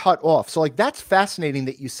does it cut off? So like that's fascinating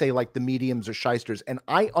that you say like the mediums are shysters, and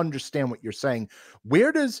I understand what you're saying.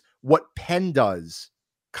 Where does what Penn does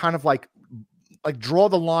kind of like draw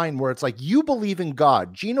the line where it's like you believe in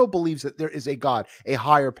God, Gino believes that there is a God, a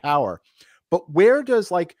higher power, but where do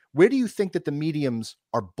you think that the mediums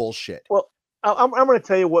are bullshit? Well, I'm going to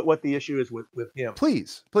tell you what the issue is with him.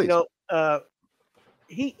 Please.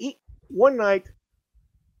 He one night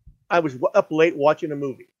I was up late watching a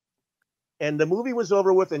movie, and the movie was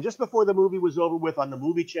over with, and just before the movie was over with on the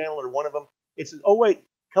movie channel or one of them, it says, "Oh wait,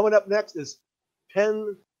 coming up next is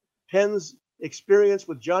Penn's experience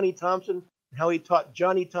with Johnny Thompson, how he taught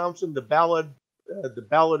Johnny Thompson the ballad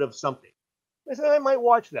of something." I said I might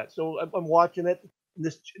watch that, so I'm watching it. And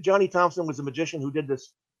this Johnny Thompson was a magician who did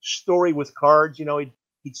this story with cards.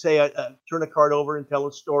 He'd say, "Turn a card over and tell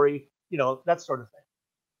a story," that sort of thing.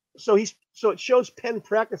 So it shows Penn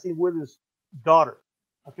practicing with his daughter,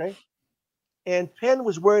 okay? And Penn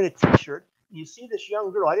was wearing a T-shirt. You see this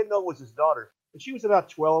young girl. I didn't know it was his daughter, but she was about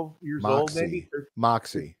 12 years old, maybe.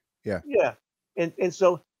 Moxie, yeah. Yeah, and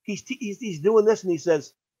so he's doing this, and he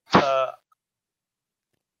says,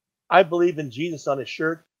 "I believe in Jesus" on his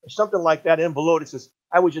shirt, or something like that. And below it says,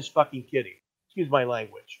 "I was just fucking kidding." Excuse my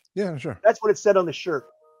language. Yeah, sure. That's what it said on the shirt.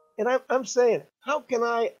 And I'm saying, how can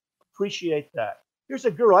I appreciate that? Here's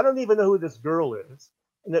a girl. I don't even know who this girl is.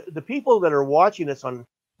 And the people that are watching this on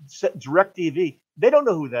DirecTV, they don't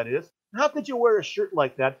know who that is. How could you wear a shirt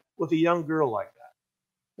like that with a young girl like that?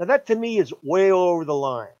 Now, that to me is way over the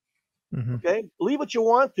line. Mm-hmm. Okay? Believe what you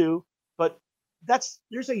want to, but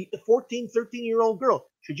there's a 14, 13-year-old girl.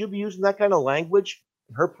 Should you be using that kind of language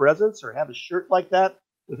in her presence or have a shirt like that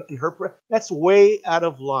in her that's way out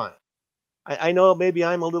of line. I know maybe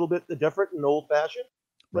I'm a little bit different and old-fashioned,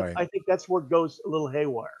 but right. I think that's where it goes a little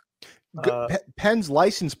haywire. Penn's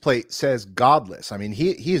license plate says godless. I mean,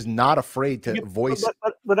 he is not afraid to voice.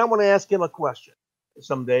 But I want to ask him a question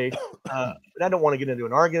someday. And I don't want to get into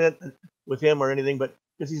an argument with him or anything, but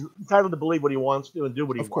because he's entitled to believe what he wants to and do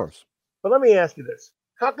what he wants. Of course. But let me ask you this.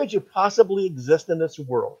 How could you possibly exist in this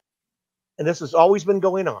world? And this has always been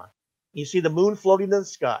going on. You see the moon floating in the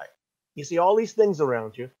sky. You see all these things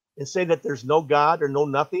around you and say that there's no God or no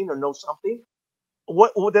nothing or no something.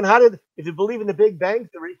 Then if you believe in the Big Bang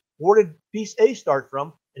Theory, where did piece A start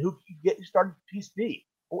from and who started piece B?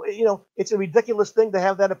 It's a ridiculous thing to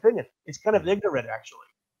have that opinion. It's kind of ignorant, actually.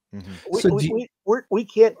 Mm-hmm. We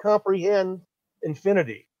can't comprehend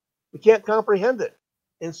infinity. We can't comprehend it.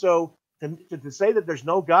 And so to say that there's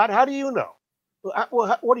no God, how do you know?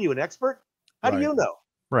 Well, what are you, an expert? How do you know?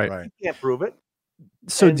 Right. You can't prove it.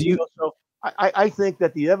 So I think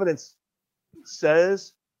that the evidence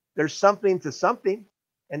says there's something to something,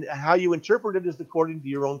 and how you interpret it is according to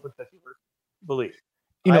your own particular belief.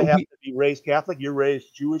 I have to be raised Catholic. You're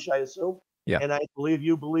raised Jewish, I assume. Yeah. And I believe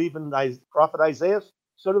you believe in Prophet Isaiah.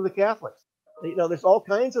 So do the Catholics. There's all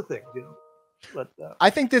kinds of things. But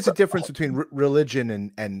I think there's a difference between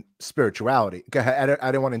religion and spirituality. Go ahead.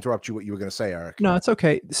 I didn't want to interrupt you. What you were going to say, Eric? No, it's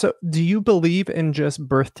okay. So, do you believe in just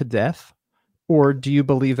birth to death, or do you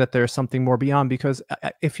believe that there's something more beyond? Because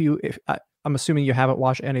I'm assuming you haven't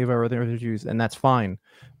watched any of our other interviews, and that's fine.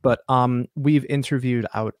 But we've interviewed,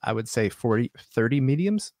 I would say 30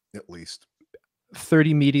 mediums, at least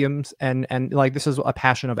 30 mediums, and like this is a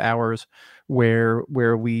passion of ours, where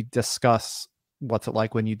we discuss what's it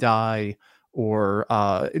like when you die, or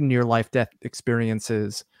near life death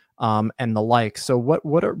experiences, and the like. So what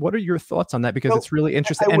are your thoughts on that? Because it's really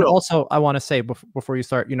interesting. And also, I want to say before you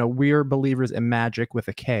start, we're believers in magic with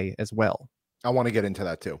a K as well. I want to get into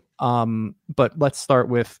that too. But let's start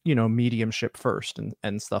with, mediumship first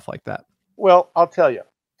and stuff like that. Well, I'll tell you.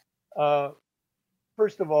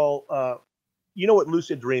 First of all, you know what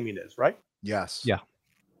lucid dreaming is, right? Yes. Yeah.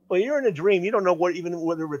 Well, you're in a dream. You don't know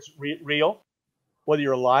whether it's real, whether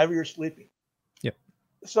you're alive or you're sleeping. Yep.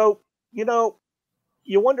 So,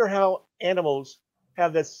 you wonder how animals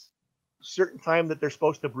have this certain time that they're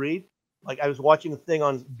supposed to breed. Like I was watching a thing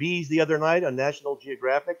on bees the other night on National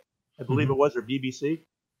Geographic, I believe it was, or BBC.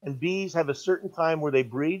 And bees have a certain time where they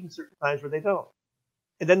breed and certain times where they don't.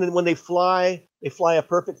 And then when they fly a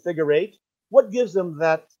perfect figure eight. What gives them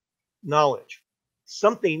that knowledge?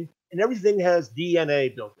 Something, and everything has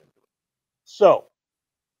DNA built into it. So,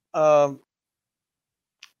 I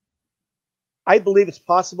believe it's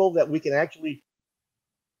possible that we can actually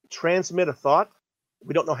transmit a thought.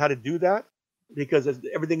 We don't know how to do that because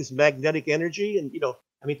everything is magnetic energy. And,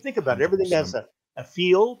 think about it. Everything 100%. has a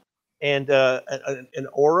field and an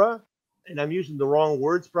aura. And I'm using the wrong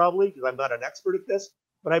words probably because I'm not an expert at this.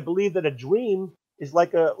 But I believe that a dream is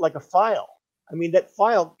like a file. I mean, that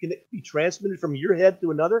file, can it be transmitted from your head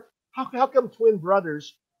to another? How come twin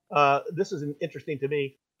brothers, this is interesting to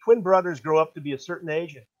me, twin brothers grow up to be a certain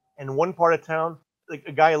age, and in one part of town, like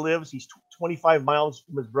a guy lives, he's 25 miles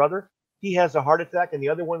from his brother, he has a heart attack, and the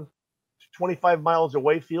other one 25 miles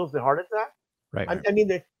away feels the heart attack? Right. I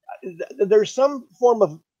mean, there's some form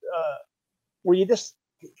of, where you just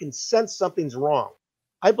can sense something's wrong.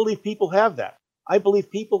 I believe people have that. I believe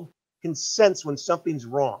people can sense when something's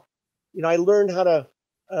wrong. I learned how to,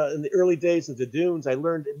 in the early days of the Dunes, I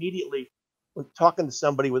learned immediately when talking to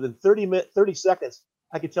somebody within 30 seconds,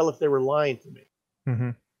 I could tell if they were lying to me.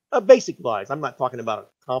 Mm-hmm. Basic lies. I'm not talking about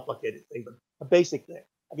a complicated thing, but a basic thing.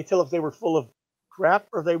 I could tell if they were full of crap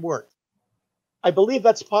or they weren't. I believe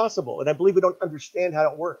that's possible, and I believe we don't understand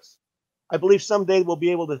how it works. I believe someday we'll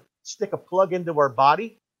be able to stick a plug into our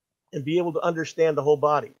body and be able to understand the whole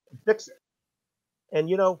body and fix it. And,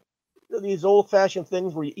 these old-fashioned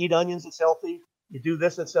things where you eat onions, it's healthy. You do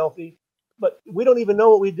this, it's healthy. But we don't even know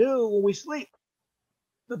what we do when we sleep.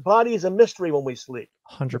 The body is a mystery when we sleep.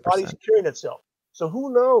 100%. The body's curing itself. So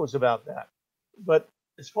who knows about that? But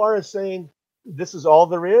as far as saying this is all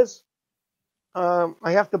there is, I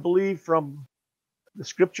have to believe from the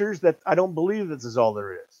scriptures that I don't believe this is all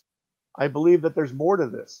there is. I believe that there's more to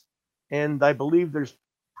this. And I believe there's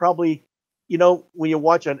probably, when you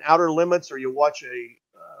watch an Outer Limits or you watch a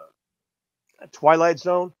Twilight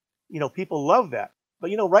Zone, people love that.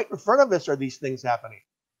 But, right in front of us are these things happening.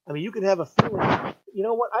 I mean, you can have a feeling, you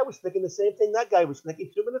know what? I was thinking the same thing that guy was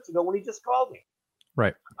thinking 2 minutes ago when he just called me.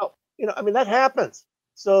 Right. Oh, that happens.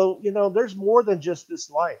 So, there's more than just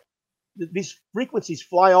this life. These frequencies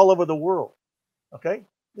fly all over the world. Okay?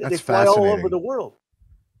 They fly all over the world.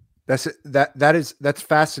 That's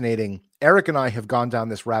fascinating. Eric and I have gone down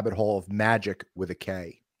this rabbit hole of magic with a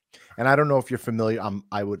K. And I don't know if you're familiar. I'm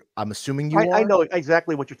assuming you are. I know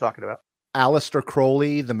exactly what you're talking about. Aleister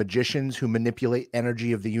Crowley, the magicians who manipulate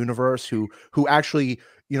energy of the universe, who actually,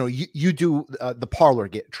 you do the parlor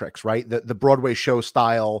get tricks, right? The Broadway show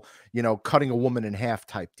style, cutting a woman in half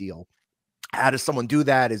type deal. How does someone do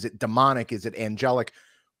that? Is it demonic? Is it angelic?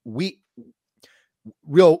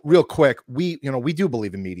 Real quick, we do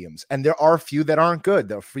believe in mediums, and there are a few that aren't good.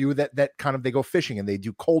 There are a few that kind of, they go fishing and they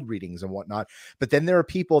do cold readings and whatnot. But then there are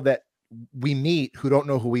people that we meet who don't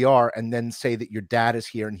know who we are and then say that your dad is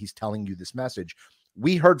here and he's telling you this message.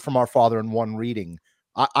 We heard from our father in one reading.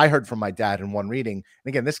 I heard from my dad in one reading.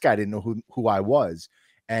 And again, this guy didn't know who I was.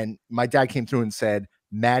 And my dad came through and said,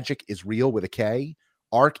 magic is real with a K.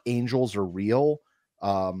 Archangels are real.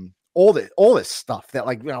 All this stuff that,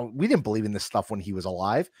 like, we didn't believe in this stuff when he was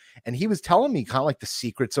alive. And he was telling me kind of like the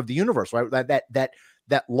secrets of the universe, right? That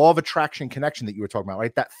law of attraction connection that you were talking about,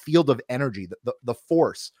 right? That field of energy, the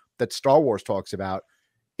force that Star Wars talks about,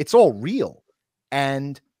 it's all real.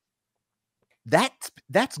 And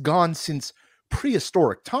that's gone since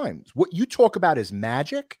prehistoric times. What you talk about is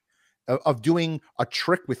magic, of doing a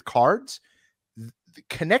trick with cards,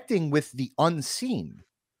 connecting with the unseen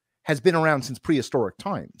has been around since prehistoric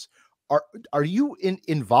times. Are you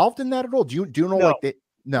involved in that at all? Do you know? No. Like that?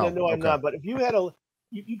 No, I'm not. But if you had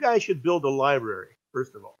you guys should build a library,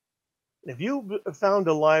 first of all. If you found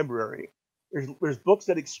a library, there's books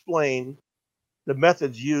that explain the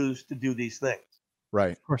methods used to do these things.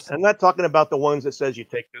 Right. Of course. And I'm not talking about the ones that says you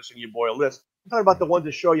take this and you boil this. I'm talking about the ones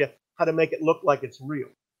that show you how to make it look like it's real.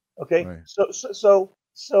 Okay. Right. So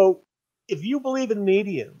if you believe in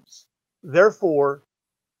mediums, therefore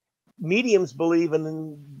mediums believe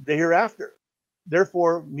in the hereafter.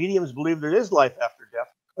 Therefore, mediums believe there is life after death,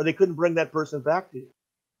 or they couldn't bring that person back to you.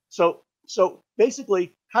 So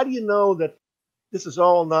basically, how do you know that this is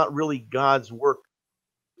all not really God's work.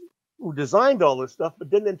 Who designed all this stuff, but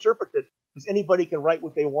didn't interpret it, because anybody can write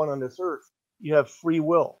what they want on this earth. You have free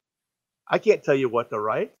will. I can't tell you what to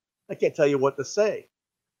write. I can't tell you what to say.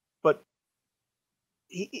 But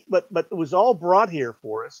but it was all brought here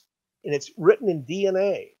for us, and it's written in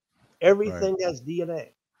DNA. Everything has DNA.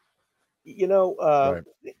 You know,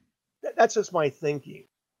 that's just my thinking.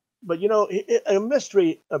 But you know, a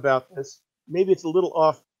mystery about this. Maybe it's a little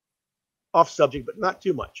off subject, but not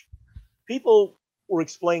too much. People were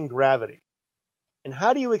explaining gravity, and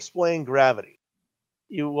how do you explain gravity?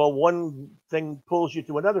 Well, one thing pulls you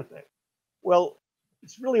to another thing. Well,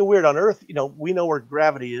 it's really weird on Earth. You know, we know where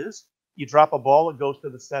gravity is. You drop a ball, it goes to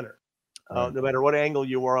the center, no matter what angle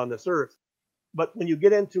you are on this Earth. But when you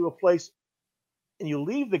get into a place and you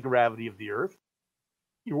leave the gravity of the Earth,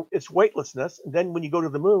 it's weightlessness. And then when you go to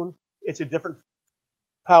the moon, it's a different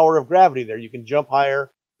power of gravity there. You can jump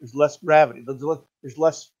higher. There's less gravity. There's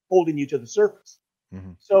less holding you to the surface.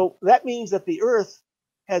 Mm-hmm. So that means that the Earth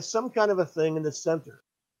has some kind of a thing in the center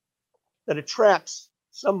that attracts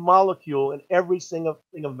some molecule in every single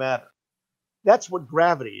thing of matter. That's what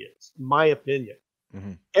gravity is, in my opinion.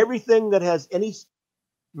 Mm-hmm. Everything that has any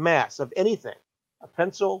mass of anything, a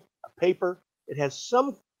pencil, a paper, it has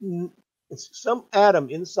some atom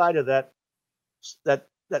inside of that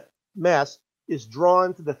mass is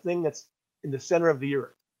drawn to the thing that's in the center of the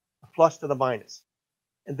Earth, a plus to the minus.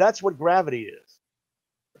 And that's what gravity is.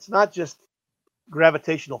 It's not just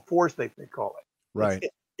gravitational force, they call it. Right.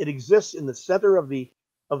 It exists in the center of the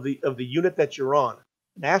unit that you're on.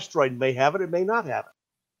 An asteroid may have it, it may not have it.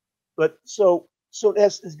 But so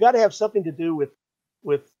it's got to have something to do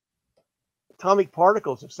with atomic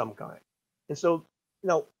particles of some kind. And so, you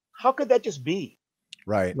know, how could that just be?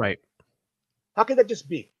 Right. How could that just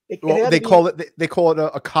be? They call it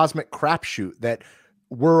a cosmic crapshoot, that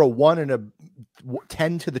we're a 1 in a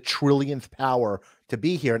 10 to the trillionth power to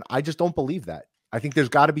be here, and I just don't believe that. I think there's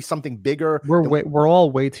got to be something bigger. We're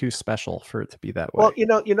all way too special for it to be that way. Well,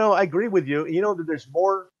 you know, I agree with you. You know that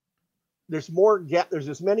there's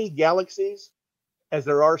as many galaxies as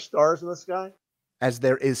there are stars in the sky, as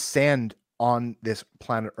there is sand on this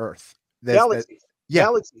planet Earth.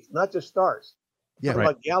 Galaxies, not just stars. Yeah,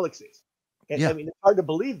 about galaxies. And I mean, it's hard to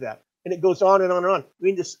believe that. And it goes on and on and on. I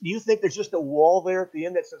mean, do you think there's just a wall there at the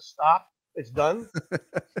end that says stop? It's done.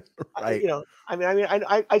 Right.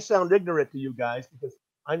 I sound ignorant to you guys because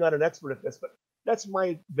I'm not an expert at this, but that's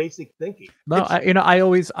my basic thinking. No, I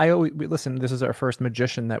always listen. This is our first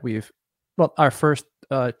magician that our first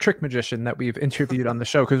trick magician that we've interviewed on the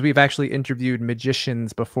show, because we've actually interviewed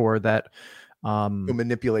magicians before that who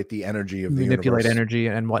manipulate the energy of the universe. Energy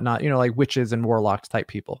and whatnot. You know, like witches and warlocks type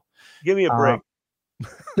people. Give me a break.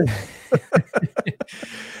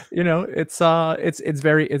 You know, it's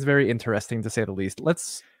very interesting to say the least.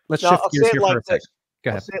 Let's shift gears here for a second. Go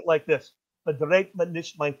ahead. I'll say it like this: "Bedreigt me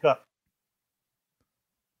nicht mein Kopf."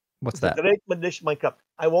 What's that? "Bedreigt me nicht mein Kopf."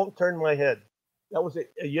 I won't turn my head. That was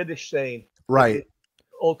a Yiddish saying. Right.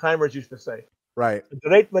 Old timers used to say. Right.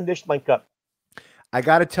 "Bedreigt me nicht mein Kopf." I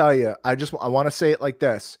got to tell you, I want to say it like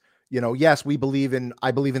this. You know, yes, I believe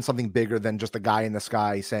in something bigger than just a guy in the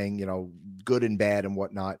sky saying, you know, good and bad and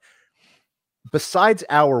whatnot. Besides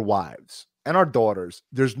our wives and our daughters,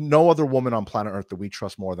 there's no other woman on planet Earth that we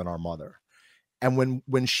trust more than our mother. And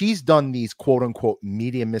when she's done these quote unquote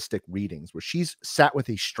mediumistic readings, where she's sat with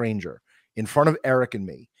a stranger in front of Eric and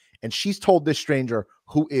me, and she's told this stranger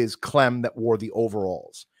who is Clem that wore the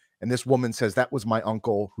overalls. And this woman says, that was my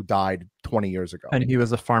uncle who died 20 years ago. And he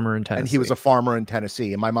was a farmer in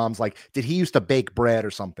Tennessee. And my mom's like, did he used to bake bread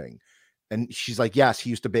or something? And she's like, yes,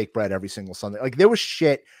 he used to bake bread every single Sunday. Like, there was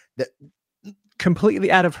shit that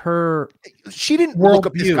completely out of her. She didn't look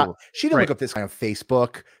up this guy. She didn't look up this guy on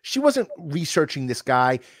Facebook. She wasn't researching this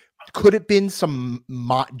guy. Could it have been some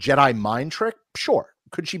Jedi mind trick? Sure.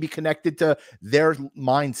 Could she be connected to their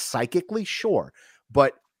mind psychically? Sure.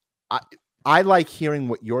 But I like hearing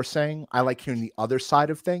what you're saying. I like hearing the other side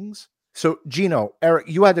of things. So, Gino, Eric,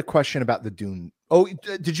 you had a question about the Dune. Oh,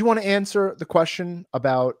 did you want to answer the question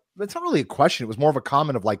about? It's not really a question. It was more of a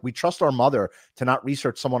comment of like, we trust our mother to not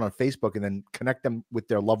research someone on Facebook and then connect them with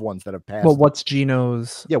their loved ones that have passed. Well, what's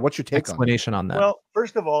Gino's? Yeah, what's your explanation on that? Well,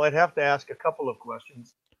 first of all, I'd have to ask a couple of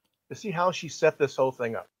questions to see how she set this whole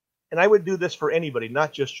thing up. And I would do this for anybody,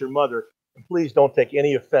 not just your mother. And please don't take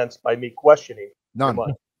any offense by me questioning. None.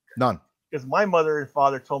 Because my mother and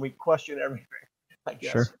father told me question everything, I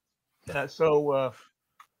guess. Sure. So,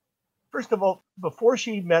 first of all, before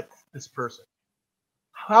she met this person,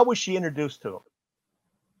 how was she introduced to him?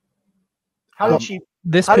 How did she?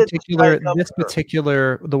 The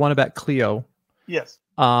one about Cleo. Yes.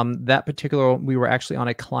 That particular, we were actually on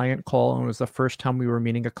a client call, and it was the first time we were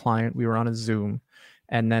meeting a client. We were on a Zoom.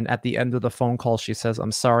 And then at the end of the phone call, she says,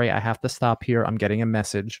 "I'm sorry, I have to stop here. I'm getting a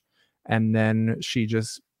message." And then she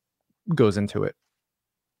just goes into it.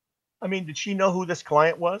 I mean, did she know who this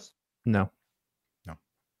client was? No.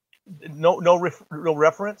 No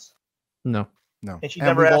reference? No. And she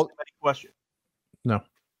never asked him any question? No.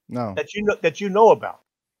 That you know about?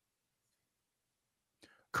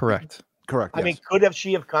 Correct. I mean,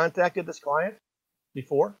 she have contacted this client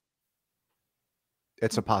before?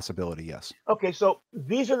 It's a possibility, yes. Okay, so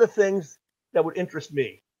these are the things that would interest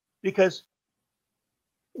me, because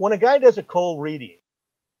when a guy does a cold reading,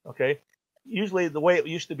 okay, usually the way it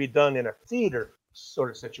used to be done in a theater sort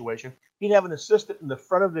of situation, he'd have an assistant in the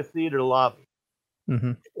front of the theater lobby,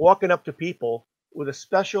 walking up to people with a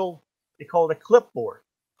special, they call it a clipboard,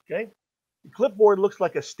 okay? The clipboard looks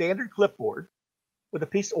like a standard clipboard with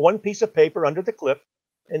one piece of paper under the clip,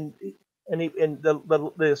 and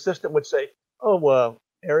the assistant would say, "Oh,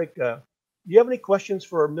 Eric, do you have any questions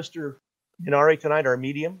for Mr. Minari tonight, our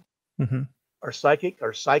medium, our psychic,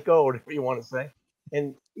 our psycho, or whatever you want to say?"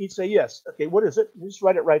 And he'd say, "Yes." "Okay, what is it?" You just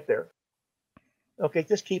write it right there. "Okay,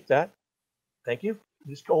 just keep that. Thank you."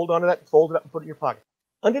 Just hold on to that and fold it up and put it in your pocket.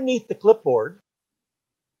 Underneath the clipboard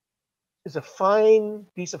is a fine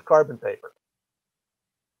piece of carbon paper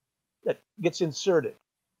that gets inserted.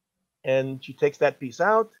 And she takes that piece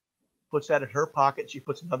out, puts that in her pocket. She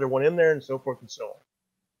puts another one in there, and so forth and so on.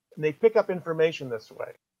 And they pick up information this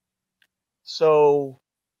way. So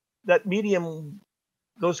that medium,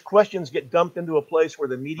 those questions get dumped into a place where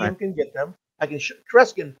the medium can get them.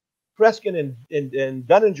 Kreskin and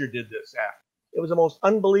Dunninger did this act. It was the most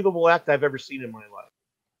unbelievable act I've ever seen in my life.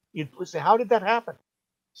 You'd say, "How did that happen?"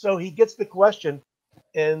 So he gets the question,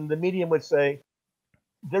 and the medium would say,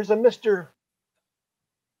 "There's a Mr.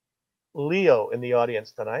 Leo in the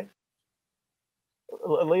audience tonight.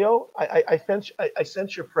 Leo, I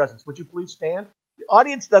sense your presence. Would you please stand?" The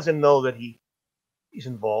audience doesn't know that he's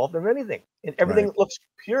involved in anything, and everything looks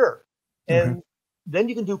pure. And then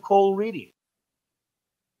you can do cold reading.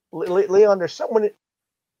 Leon, there's someone.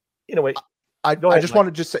 Anyway, I just want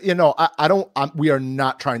to just say, we are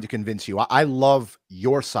not trying to convince you. I love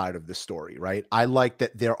your side of the story, right? I like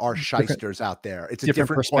that there are shysters out there. It's a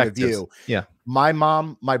different point of view. Yeah. My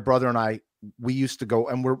mom, my brother, and I, we used to go,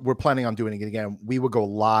 and we're planning on doing it again. We would go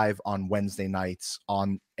live on Wednesday nights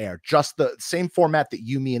on air, just the same format that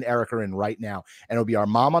you, me, and Eric are in right now. And it'll be our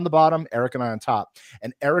mom on the bottom, Eric and I on top.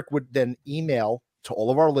 And Eric would then email to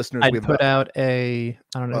all of our listeners. I'd put out I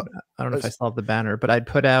don't know if I still have the banner, but I'd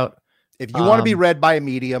put out, if you want to be read by a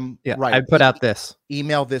medium, right? I'd put out this.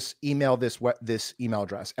 Email this email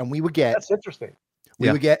address, and we would get. That's interesting.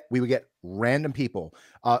 We would get random people.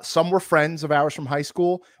 Some were friends of ours from high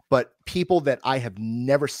school, but people that I have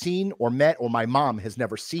never seen or met, or my mom has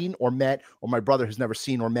never seen or met, or my brother has never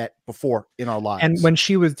seen or met before in our lives. And when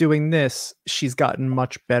she was doing this, she's gotten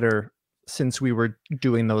much better since we were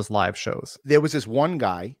doing those live shows. There was this one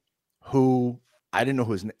guy who I don't know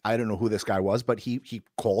who this guy was, but he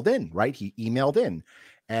called in, right? He emailed in,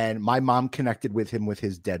 and my mom connected with him with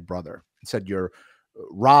his dead brother and said, "You're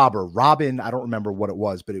Rob or Robin." I don't remember what it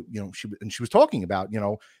was, but she was talking about,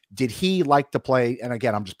 did he like to play? And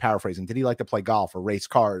again, I'm just paraphrasing. Did he like to play golf or race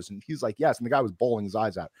cars? And he's like, yes. And the guy was bawling his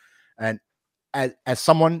eyes out. And as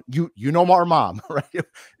someone, you know our mom, right?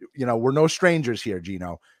 We're no strangers here,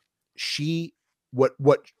 Gino. What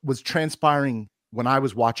was transpiring when I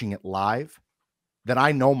was watching it live, that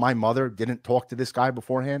I know my mother didn't talk to this guy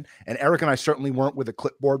beforehand. And Eric and I certainly weren't with a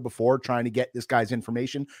clipboard before trying to get this guy's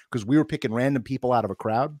information, because we were picking random people out of a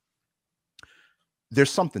crowd.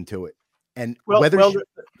 There's something to it. And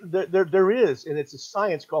there is, and it's a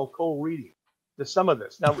science called cold reading. There's some of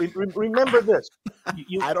this. Now, remember this.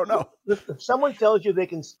 I don't know. If someone tells you they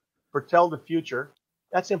can foretell the future,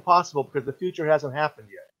 that's impossible, because the future hasn't happened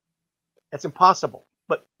yet. That's impossible.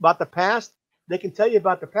 But about the past, they can tell you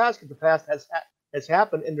about the past, because the past has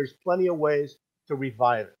happened, and there's plenty of ways to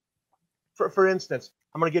revive it. For instance,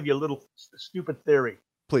 I'm going to give you a little stupid theory.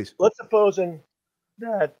 Please. Let's suppose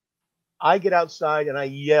that I get outside and I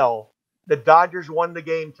yell, "The Dodgers won the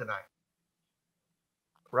game tonight."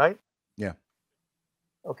 Right? Yeah.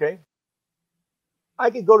 Okay. I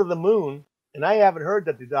could go to the moon, and I haven't heard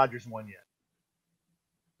that the Dodgers won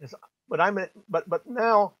yet. But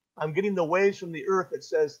now I'm getting the waves from the earth that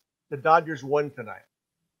says the Dodgers won tonight.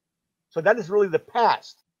 So that is really the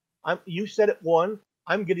past. You said it won.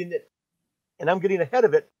 I'm getting it, and I'm getting ahead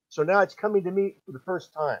of it. So now it's coming to me for the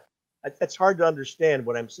first time. It's hard to understand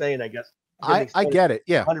what I'm saying, I guess. I get it.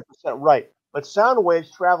 Yeah. 100% right. But sound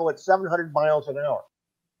waves travel at 700 miles an hour.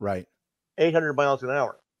 Right. 800 miles an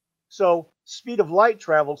hour. So speed of light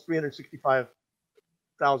travels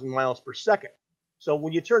 365,000 miles per second. So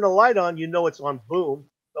when you turn a light on, you know it's on boom.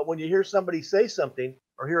 But when you hear somebody say something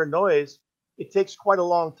or hear a noise, it takes quite a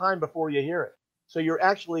long time before you hear it. So you're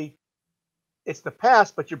actually, it's the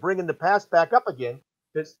past, but you're bringing the past back up again.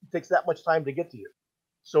 It takes that much time to get to you.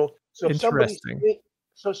 So if somebody,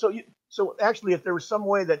 so actually, if there was some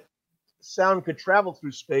way that sound could travel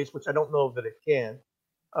through space, which I don't know that it can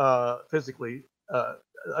physically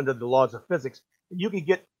under the laws of physics, you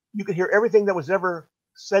could hear everything that was ever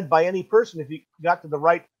said by any person if you got to the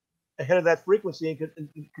right ahead of that frequency and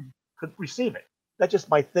could receive it. That's just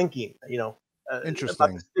my thinking, Interesting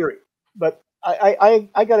about this theory. But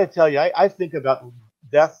I got to tell you, I think about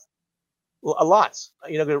death a lot.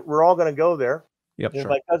 We're all going to go there. Yep, sure.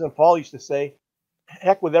 My cousin Paul used to say,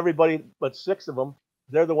 "Heck with everybody but 6 of them.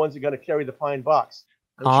 They're the ones that are going to carry the pine box."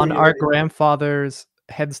 On our grandfather's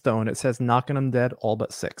headstone, it says, "Knocking them dead, all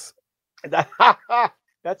but 6."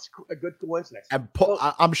 That's a good coincidence. And Paul,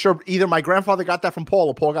 I'm sure either my grandfather got that from Paul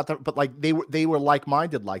or Paul got that, but like they were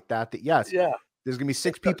like-minded like that. That yes, yeah, there's gonna be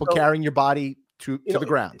 6 people carrying your body to the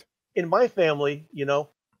ground. In my family,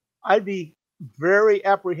 I'd be very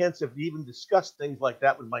apprehensive to even discuss things like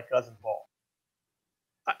that with my cousin Paul.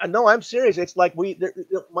 No, I'm serious. It's like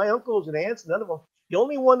my uncles and aunts, none of them. The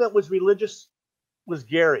only one that was religious was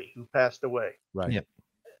Gary, who passed away. Right. Yep.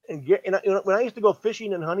 And when I used to go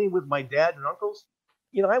fishing and hunting with my dad and uncles,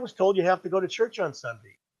 I was told you have to go to church on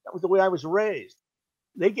Sunday. That was the way I was raised.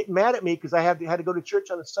 They get mad at me because I had to go to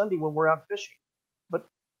church on a Sunday when we're out fishing. But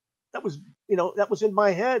that was in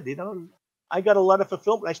my head. I got a lot of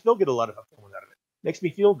fulfillment. I still get a lot of fulfillment out of it. Makes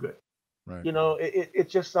me feel good. Right.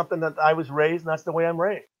 It's just something that I was raised, and that's the way I'm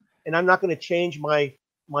raised. And I'm not going to change my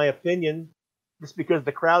opinion just because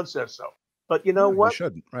the crowd says so. But you know what? You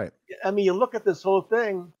shouldn't. Right. I mean, you look at this whole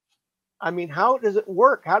thing. I mean, how does it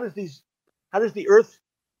work? How does the Earth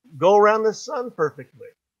go around the sun perfectly?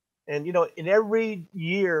 And in every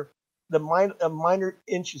year, a minor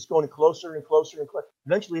inch is going closer and closer and closer.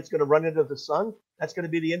 Eventually, it's going to run into the sun. That's going to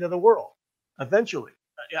be the end of the world. Eventually,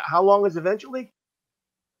 how long is eventually?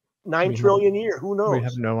 9 trillion years. Who knows? We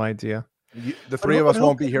have no idea. The 3 of us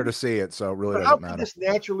won't be here to see it, so it really doesn't matter. How could this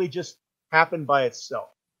naturally just happen by itself?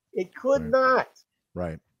 It could not.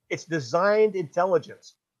 Right. It's designed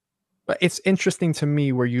intelligence. But it's interesting to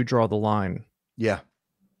me where you draw the line. Yeah.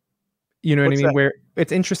 You know what I mean? That? Where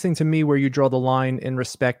it's interesting to me where you draw the line in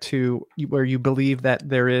respect to where you believe that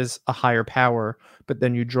there is a higher power, but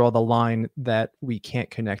then you draw the line that we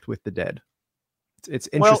can't connect with the dead. It's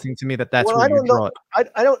interesting to me that's where you draw it.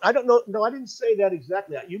 I don't know. No, I didn't say that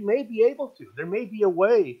exactly. You may be able to. There may be a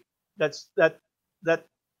way that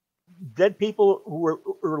dead people who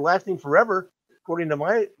are lasting forever, according to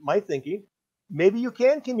my thinking, maybe you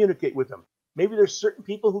can communicate with them. Maybe there's certain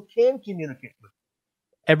people who can communicate with them.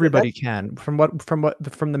 Everybody can. From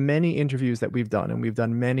the many interviews that we've done, and we've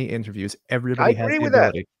done many interviews, everybody has the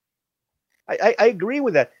ability. I agree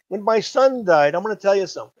with that. When my son died, I'm going to tell you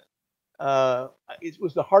something. It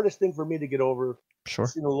was the hardest thing for me to get over. Sure.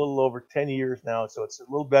 It's been a little over 10 years now, so it's a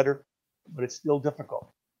little better, but it's still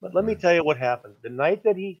difficult. But let me tell you what happened. The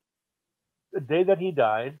day that he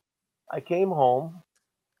died, I came home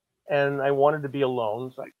and I wanted to be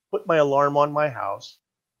alone. So I put my alarm on my house.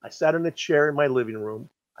 I sat in a chair in my living room.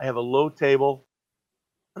 I have a low table,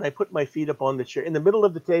 and I put my feet up on the chair. In the middle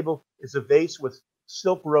of the table is a vase with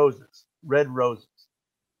silk roses, red roses.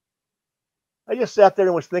 I just sat there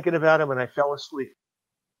and was thinking about him, and I fell asleep.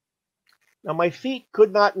 Now, my feet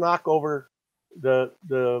could not knock over the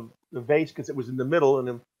vase because it was in the middle,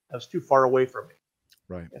 and I was too far away from me.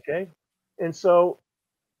 Right. Okay? And so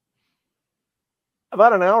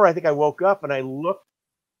about an hour, I think I woke up, and I looked,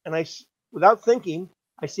 and without thinking,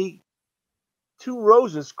 I see 2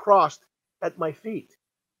 roses crossed at my feet.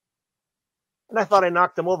 And I thought I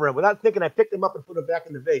knocked them over. And without thinking, I picked them up and put them back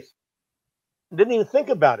in the vase. I didn't even think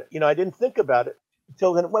about it. I didn't think about it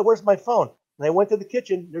until then. Where's my phone? And I went to the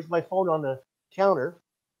kitchen. There's my phone on the counter.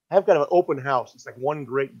 I've got an open house. It's like one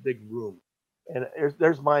great big room. And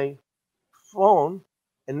there's my phone.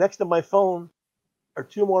 And next to my phone are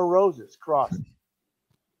 2 more roses crossed.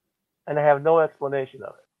 And I have no explanation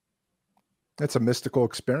of it. That's a mystical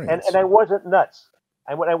experience. And I wasn't nuts.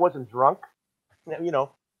 I wasn't drunk.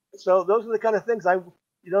 So those are the kind of things I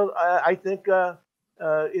think our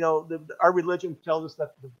religion tells us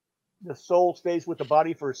that the soul stays with the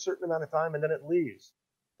body for a certain amount of time and then it leaves.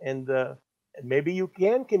 And maybe you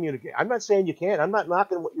can communicate. I'm not saying you can't. I'm not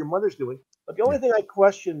knocking what your mother's doing. But the only thing I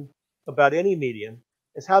question about any medium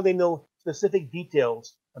is how they know specific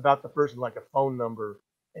details about the person, like a phone number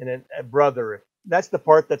and a brother That's the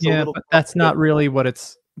part that's a little. But that's not really what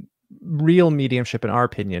it's. Real mediumship, in our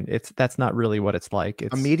opinion, that's not really what it's like.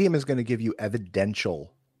 A medium is going to give you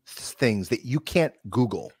evidential things that you can't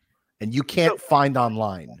Google and you can't find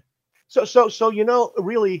online. So you know,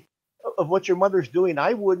 really, of what your mother's doing,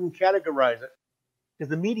 I wouldn't categorize it because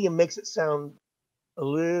the medium makes it sound a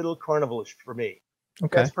little carnivalish for me.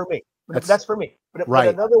 Okay, that's for me. That's for me. But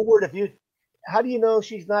another word, how do you know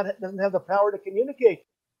she's doesn't have the power to communicate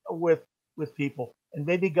with people? And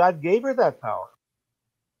maybe God gave her that power.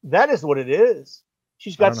 That is what it is.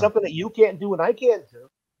 She's got something that you can't do and I can't do.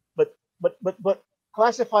 But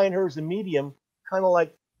classifying her as a medium kind of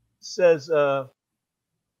like says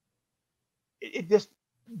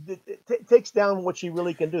it takes down what she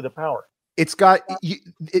really can do, the power. It's got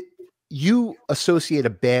you associate a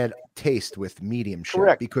bad taste with mediumship.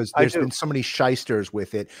 Correct. Because there's been so many shysters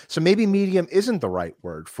with it. So maybe medium isn't the right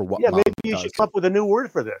word for what. Yeah, maybe you should come up with a new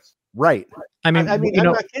word for this. Right. I mean, I'm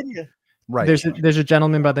not kidding you. Right. There's a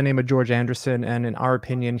gentleman by the name of George Anderson, and in our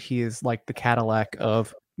opinion, he is like the Cadillac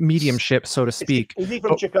of mediumship, so to speak. Is he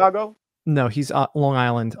from Chicago? No, he's Long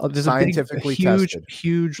Island. There's scientifically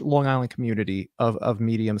huge Long Island community of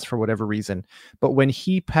mediums for whatever reason. But when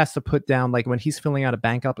he has to put down, like when he's filling out a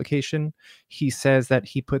bank application, he says that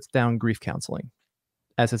he puts down grief counseling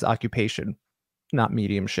as his occupation, not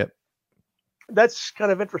mediumship. That's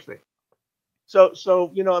kind of interesting.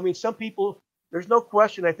 So you know, I mean, some people. There's no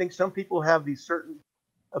question. I think some people have these certain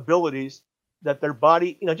abilities that their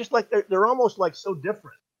body, you know, just like they're almost like so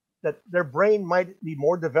different that their brain might be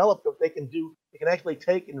more developed if they can actually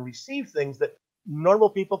take and receive things that normal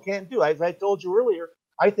people can't do. As I told you earlier,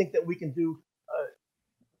 I think that we can do,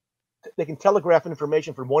 they can telegraph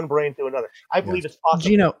information from one brain to another. I believe it's possible.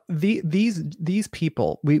 Gino, these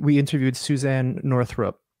people, we interviewed Suzanne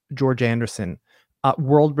Northrup, George Anderson,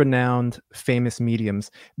 world-renowned, famous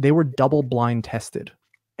mediums. They were double-blind tested.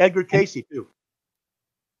 Edgar Casey too.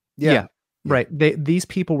 Yeah, right. These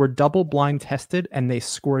people were double-blind tested, and they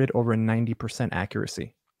scored it over 90%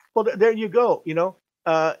 accuracy. Well, there you go. You know,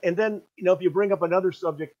 and then you know, if you bring up another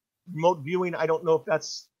subject, remote viewing, I don't know if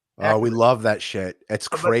that's. accurate. We love that shit. It's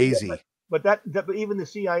crazy. But even the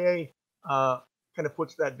CIA kind of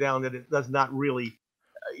puts that down that it does not really.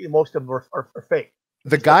 Most of them are fake.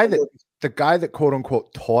 The guy that quote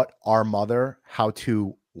unquote taught our mother how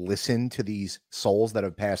to listen to these souls that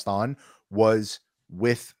have passed on was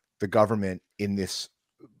with the government in this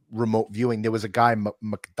remote viewing. There was a guy,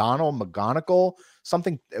 McGonigal,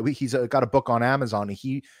 something. He's got a book on Amazon.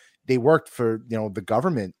 They worked for the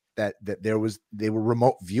government that they were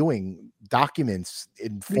remote viewing documents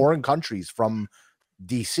in foreign countries from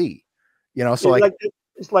DC. So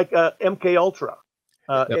it's like MK Ultra.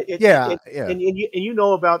 And you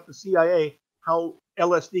know about the CIA, how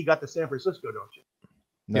LSD got to San Francisco, don't you?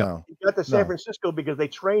 No. It got to San Francisco because they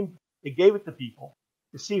gave it to people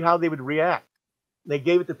to see how they would react. They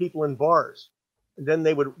gave it to people in bars, and then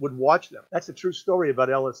they would watch them. That's a true story about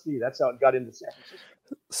LSD. That's how it got into San Francisco.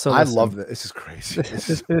 So I love this. This is crazy.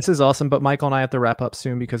 This is awesome. But Michael and I have to wrap up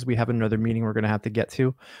soon because we have another meeting we're going to have to get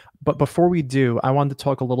to. But before we do, I wanted to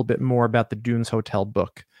talk a little bit more about the Dunes Hotel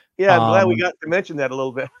book. Yeah, I'm glad we got to mention that a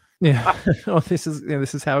little bit. Yeah, well, this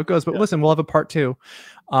is how it goes. But listen, we'll have a part 2.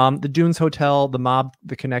 The Dunes Hotel, the mob,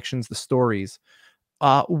 the connections, the stories.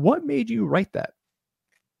 What made you write that?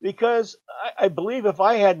 Because I believe if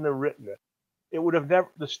I hadn't have written it,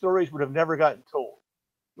 the stories would have never gotten told.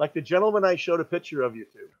 Like the gentleman I showed a picture of you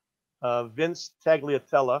to, Vince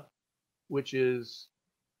Tagliatella, which is,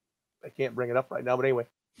 I can't bring it up right now, but anyway,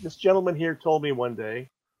 this gentleman here told me one day,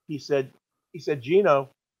 he said, Gino,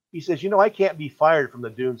 he says, I can't be fired from the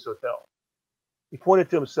Dunes Hotel. He pointed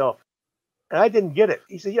to himself. And I didn't get it.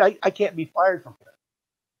 He said, yeah, I can't be fired from it.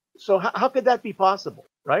 So how could that be possible,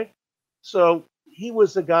 right? So he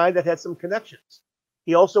was a guy that had some connections.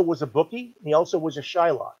 He also was a bookie. And he also was a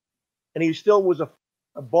Shylock. And he still was a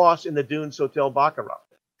boss in the Dunes Hotel Baccarat.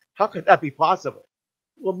 How could that be possible?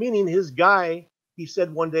 Well, meaning his guy, he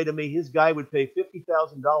said one day to me, his guy would pay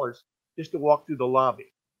 $50,000 just to walk through the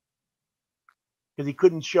lobby. Because he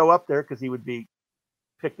couldn't show up there because he would be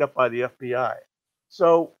picked up by the FBI.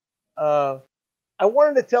 So I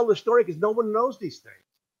wanted to tell the story because no one knows these things.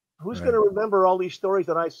 Who's going to remember all these stories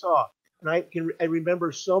that I saw? And I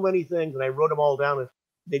remember so many things, and I wrote them all down, and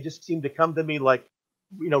they just seemed to come to me like,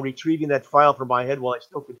 retrieving that file from my head while I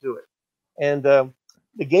still could do it. And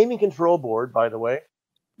the Gaming Control Board, by the way,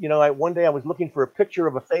 one day I was looking for a picture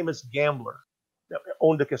of a famous gambler that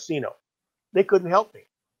owned a casino. They couldn't help me.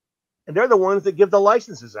 And they're the ones that give the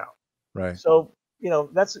licenses out. Right. So,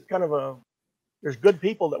 that's kind of there's good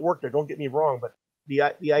people that work there, don't get me wrong, but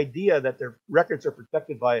the idea that their records are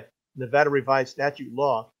protected by Nevada revised statute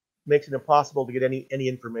law makes it impossible to get any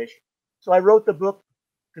information. So I wrote the book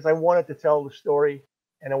because I wanted to tell the story,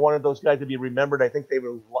 and I wanted those guys to be remembered. I think they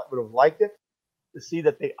would have liked it, to see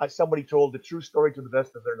that somebody told the true story to the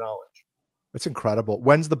best of their knowledge. It's incredible.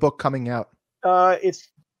 When's the book coming out? It's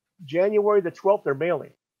January the 12th. They're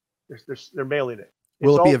mailing. They're mailing it.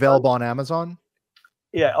 Will it be available on Amazon?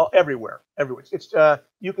 Yeah, everywhere. It's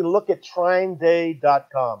you can look at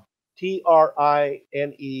trineday.com,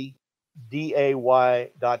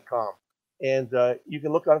 TRINEDAY.com, and you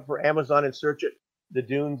can look on it for Amazon and search it. The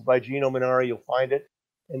Dunes by Gino Minari. You'll find it,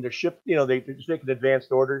 and they're shipped. You know, they're just making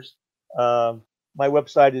advanced orders. My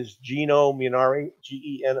website is Gino Minari,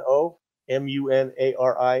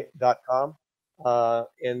 GENOMUNARI.com,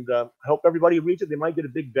 and I hope everybody reads it. They might get a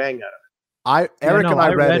big bang out of it. Eric and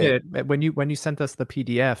I read it when you sent us the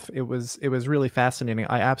PDF. It was really fascinating.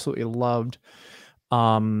 I absolutely loved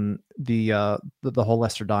the whole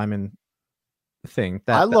Lester Diamond thing.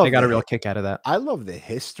 I got a real kick out of that. I love the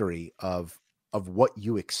history of what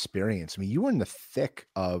you experienced. I mean, you were in the thick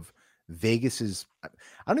of Vegas's, I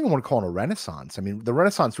don't even want to call it a renaissance. I mean, the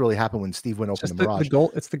renaissance really happened when Steve Wynn opened the Mirage.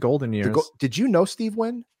 It's the golden years. Did you know Steve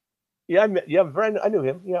Wynn? Yeah, I knew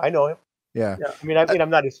him. Yeah, I know him. Yeah. I mean, I'm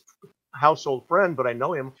not his household friend, but I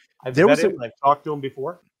know him. I've met him. I've talked to him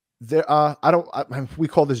before. We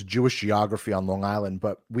call this Jewish geography on Long Island,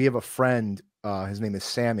 but we have a friend. His name is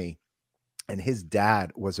Sammy, and his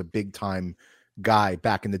dad was a big time guy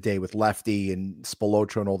back in the day with Lefty and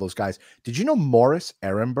Spilotro and all those guys. Did you know Morris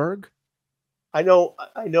Ehrenberg? I know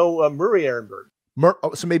Murray Ehrenberg.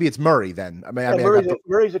 So maybe it's Murray then.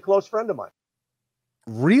 Murray's a close friend of mine.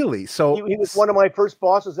 Really? So he was one of my first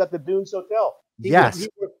bosses at the Dunes Hotel.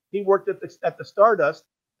 He worked at the Stardust,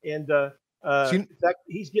 and in fact,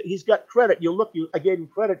 he's got credit. I gave him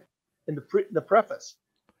credit in the preface.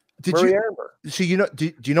 Murray Ehrenberg. So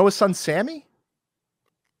do you know his son Sammy?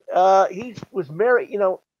 He was married. You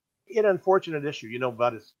know, he had an unfortunate issue. You know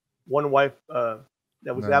about his one wife that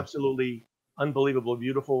was absolutely unbelievably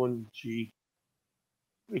beautiful, and she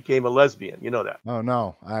became a lesbian. You know that? Oh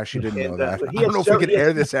no, I actually didn't know that. I don't know if we can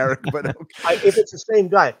air this, Eric, but if it's the same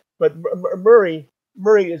guy. But Murray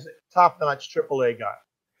is a top-notch AAA guy.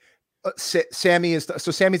 Sammy's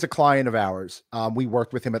a client of ours. We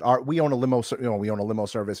worked with him we own a limo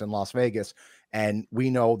service in Las Vegas, and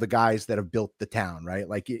we know the guys that have built the town, right?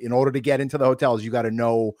 Like, in order to get into the hotels, you got to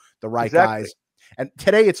know the right guys. And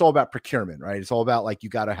today it's all about procurement, right? It's all about, like, you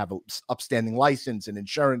got to have a upstanding license and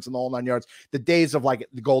insurance and the whole 9 yards. The days of, like,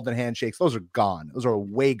 the golden handshakes, those are gone. Those are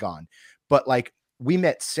way gone. But, like, we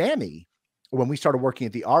met Sammy when we started working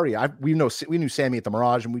at the Aria. We knew Sammy at the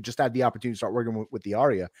Mirage, and we just had the opportunity to start working with the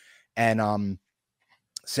Aria. And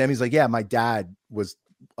Sammy's like, yeah, my dad was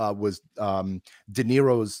De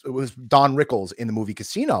Niro's, it was Don Rickles in the movie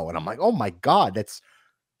Casino. And I'm like, oh my God, that's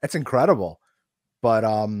incredible. But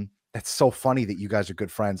it's so funny that you guys are good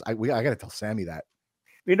friends. I got to tell Sammy that.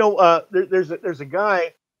 You know, there's a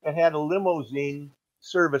guy that had a limousine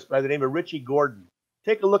service by the name of Richie Gordon.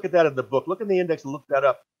 Take a look at that in the book. Look in the index and look that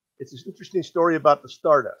up. It's an interesting story about the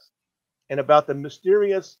Stardust and about the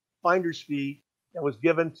mysterious finder's fee that was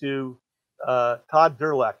given to Todd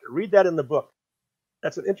Durlacher. Read that in the book.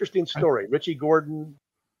 That's an interesting story. Richie Gordon,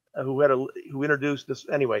 who introduced this.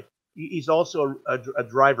 Anyway, he's also a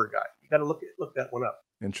driver guy. You got to look that one up.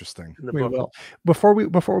 Interesting. We will. Before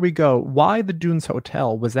we go, why the Dunes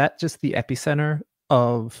Hotel? Was that just the epicenter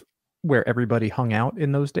of where everybody hung out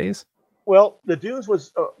in those days? Well, the Dunes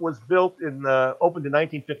was built opened in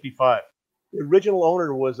 1955. The original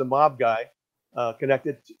owner was a mob guy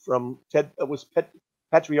connected from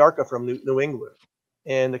Patriarca from New England,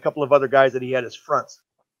 and a couple of other guys that he had as fronts.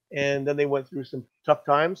 And then they went through some tough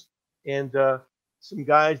times, and some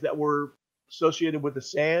guys that were associated with the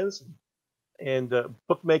Sands and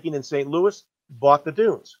bookmaking in St. Louis bought the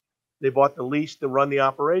Dunes. They bought the lease to run the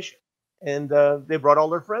operation, and they brought all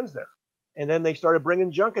their friends there. And then they started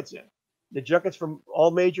bringing junkets in. The junkets from all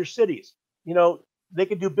major cities. You know, they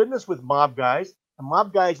could do business with mob guys. The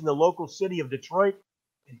mob guys in the local city of Detroit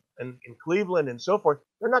and in Cleveland and so forth,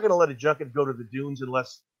 they're not going to let a junket go to the Dunes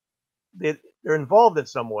unless they're involved in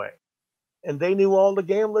some way. And they knew all the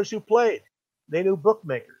gamblers who played. They knew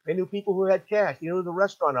bookmakers. They knew people who had cash. They knew the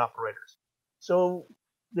restaurant operators. So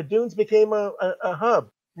the Dunes became a hub.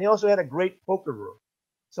 They also had a great poker room.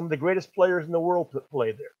 Some of the greatest players in the world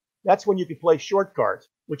played there. That's when you could play short cards,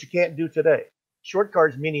 which you can't do today. Short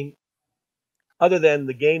cards meaning, other than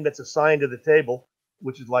the game that's assigned to the table,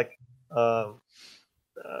 which is like a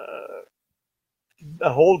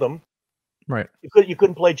hold'em. Right. You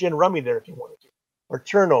couldn't play gin rummy there if you wanted to, or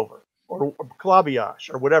turnover, or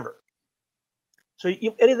claviage, or whatever. So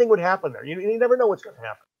anything would happen there. You never know what's going to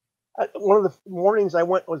happen. One of the mornings I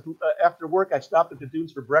went was after work. I stopped at the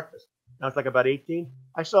dunes for breakfast. I was like about 18.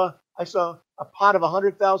 I saw a pot of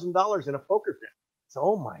 $100,000 in a poker pit. So,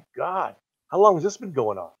 oh my God, how long has this been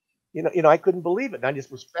going on? I couldn't believe it. And I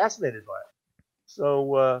just was fascinated by it.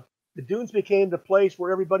 So the dunes became the place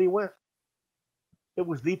where everybody went. It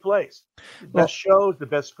was the place. The best shows, the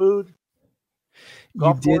best food.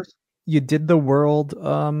 Golf course. You did the world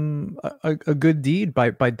a good deed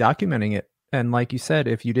by documenting it. And like you said,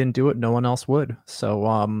 if you didn't do it, no one else would. So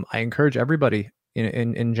I encourage everybody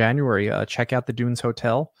in January, check out the Dunes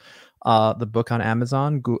Hotel, the book on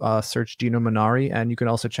Amazon, search Gino Munari, and you can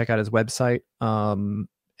also check out his website.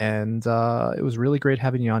 And it was really great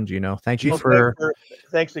having you on, Gino. Thank you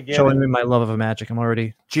thanks again. Showing me my love of magic. I'm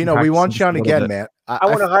already Gino. We want you on again, man. I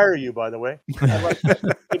want to hire you, by the way. Hey,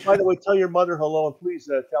 by the way, tell your mother hello and please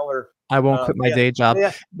tell her I won't quit my day job.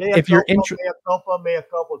 If you're interested, may a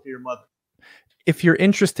couple to your mother. If you're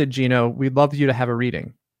interested, Gino, we'd love you to have a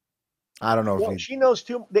reading. I don't know. Well, she knows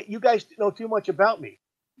you guys know too much about me.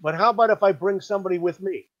 But how about if I bring somebody with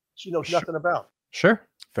me she knows nothing about? Sure.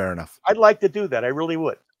 Fair enough. I'd like to do that. I really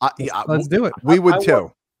would. Let's do it. We would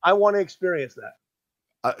too. I want to experience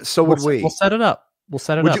that. So would we. We'll set it up.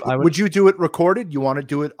 Would you do it recorded? You want to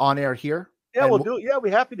do it on air here? Yeah, we'll do it. Yeah,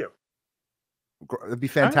 we're happy to. It'd be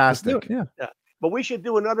fantastic. Right, yeah. But we should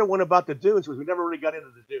do another one about the dunes because we never really got into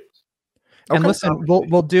the dunes. And listen,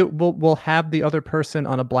 we'll have the other person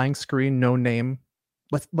on a blank screen, no name.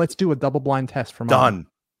 Let's do a double blind test for done.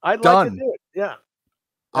 I'd like to do it. Yeah,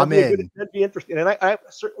 I'm in. That'd be interesting, and I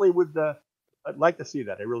certainly would. I'd like to see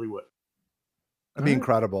that. I really would. That'd be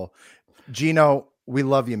incredible, Gino. We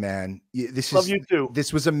love you, man. Love you too.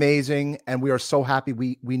 This was amazing, and we are so happy.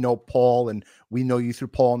 We know Paul, and we know you through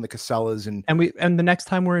Paul and the Casellas, and the next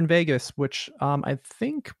time we're in Vegas, which I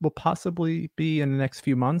think will possibly be in the next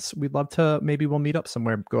few months, we'd love to. Maybe we'll meet up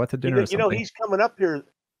somewhere, go out to dinner. He's coming up here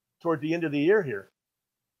toward the end of the year here.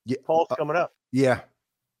 Yeah, Paul's coming up. Yeah.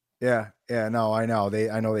 No, I know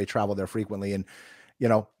they travel there frequently, and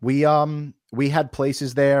we had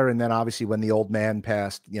places there, and then obviously when the old man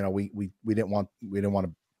passed, we didn't want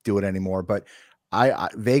to do it anymore. But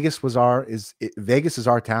Vegas is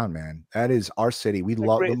our town, man. That is our city. We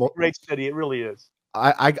love it. Great city, it really is.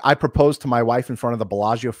 I proposed to my wife in front of the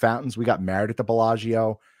Bellagio fountains. We got married at the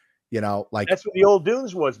Bellagio. That's what the old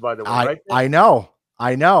dunes was, by the way. Right? I know,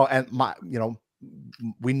 and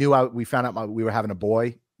we found out we were having a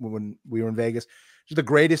boy when we were in Vegas. Just the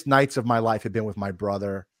greatest nights of my life had been with my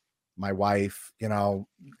brother, my wife. Well,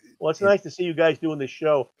 it's nice to see you guys doing this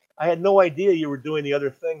show. I had no idea you were doing the other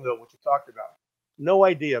thing though, what you talked about. No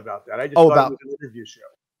idea about that. I just thought it was an interview show.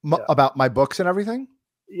 About my books and everything.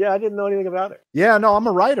 Yeah, I didn't know anything about it. Yeah, no, I'm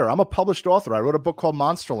a writer. I'm a published author. I wrote a book called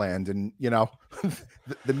Monsterland, and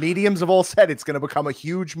the mediums have all said it's going to become a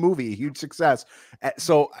huge movie, a huge success.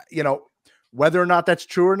 So whether or not that's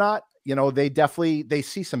true or not, they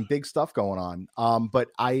see some big stuff going on. But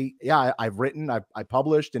I've written, I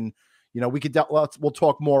published, and we'll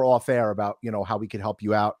talk more off air about how we could help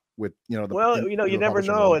you out with you never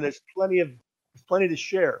know, and there's plenty to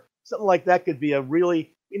share. Something like that could be a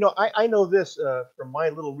really I know this from my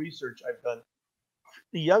little research I've done.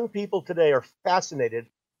 The young people today are fascinated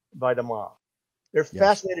by the mob. They're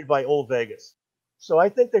fascinated by old Vegas. So I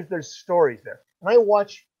think there's stories there. And I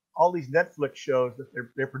watch all these Netflix shows that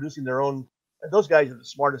they're producing their own. Those guys are the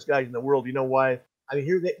smartest guys in the world. You know why? I mean,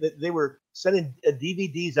 here they were sending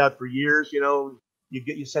DVDs out for years.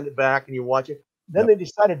 You send it back and you watch it. Then they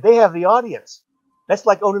decided they have the audience. That's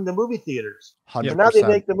like owning the movie theaters. 100%. So now they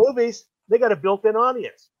make the movies. They got a built-in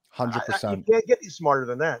audience. 100%. You can't get any smarter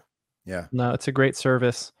than that. Yeah. No, it's a great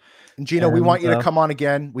service. And Gino, we want you to come on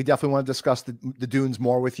again. We definitely want to discuss the dunes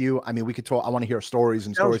more with you. I mean, we could talk. I want to hear stories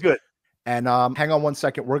and Sounds stories. Good. And hang on one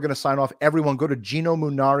second. We're going to sign off. Everyone go to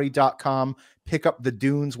GinoMunari.com. Pick up the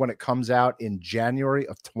Dunes when it comes out in January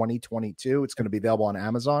of 2022. It's going to be available on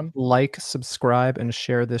Amazon. Like, subscribe, and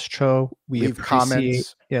share this show. Leave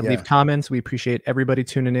comments. Leave comments. We appreciate everybody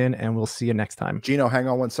tuning in, and we'll see you next time. Gino, hang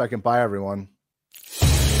on one second. Bye, everyone.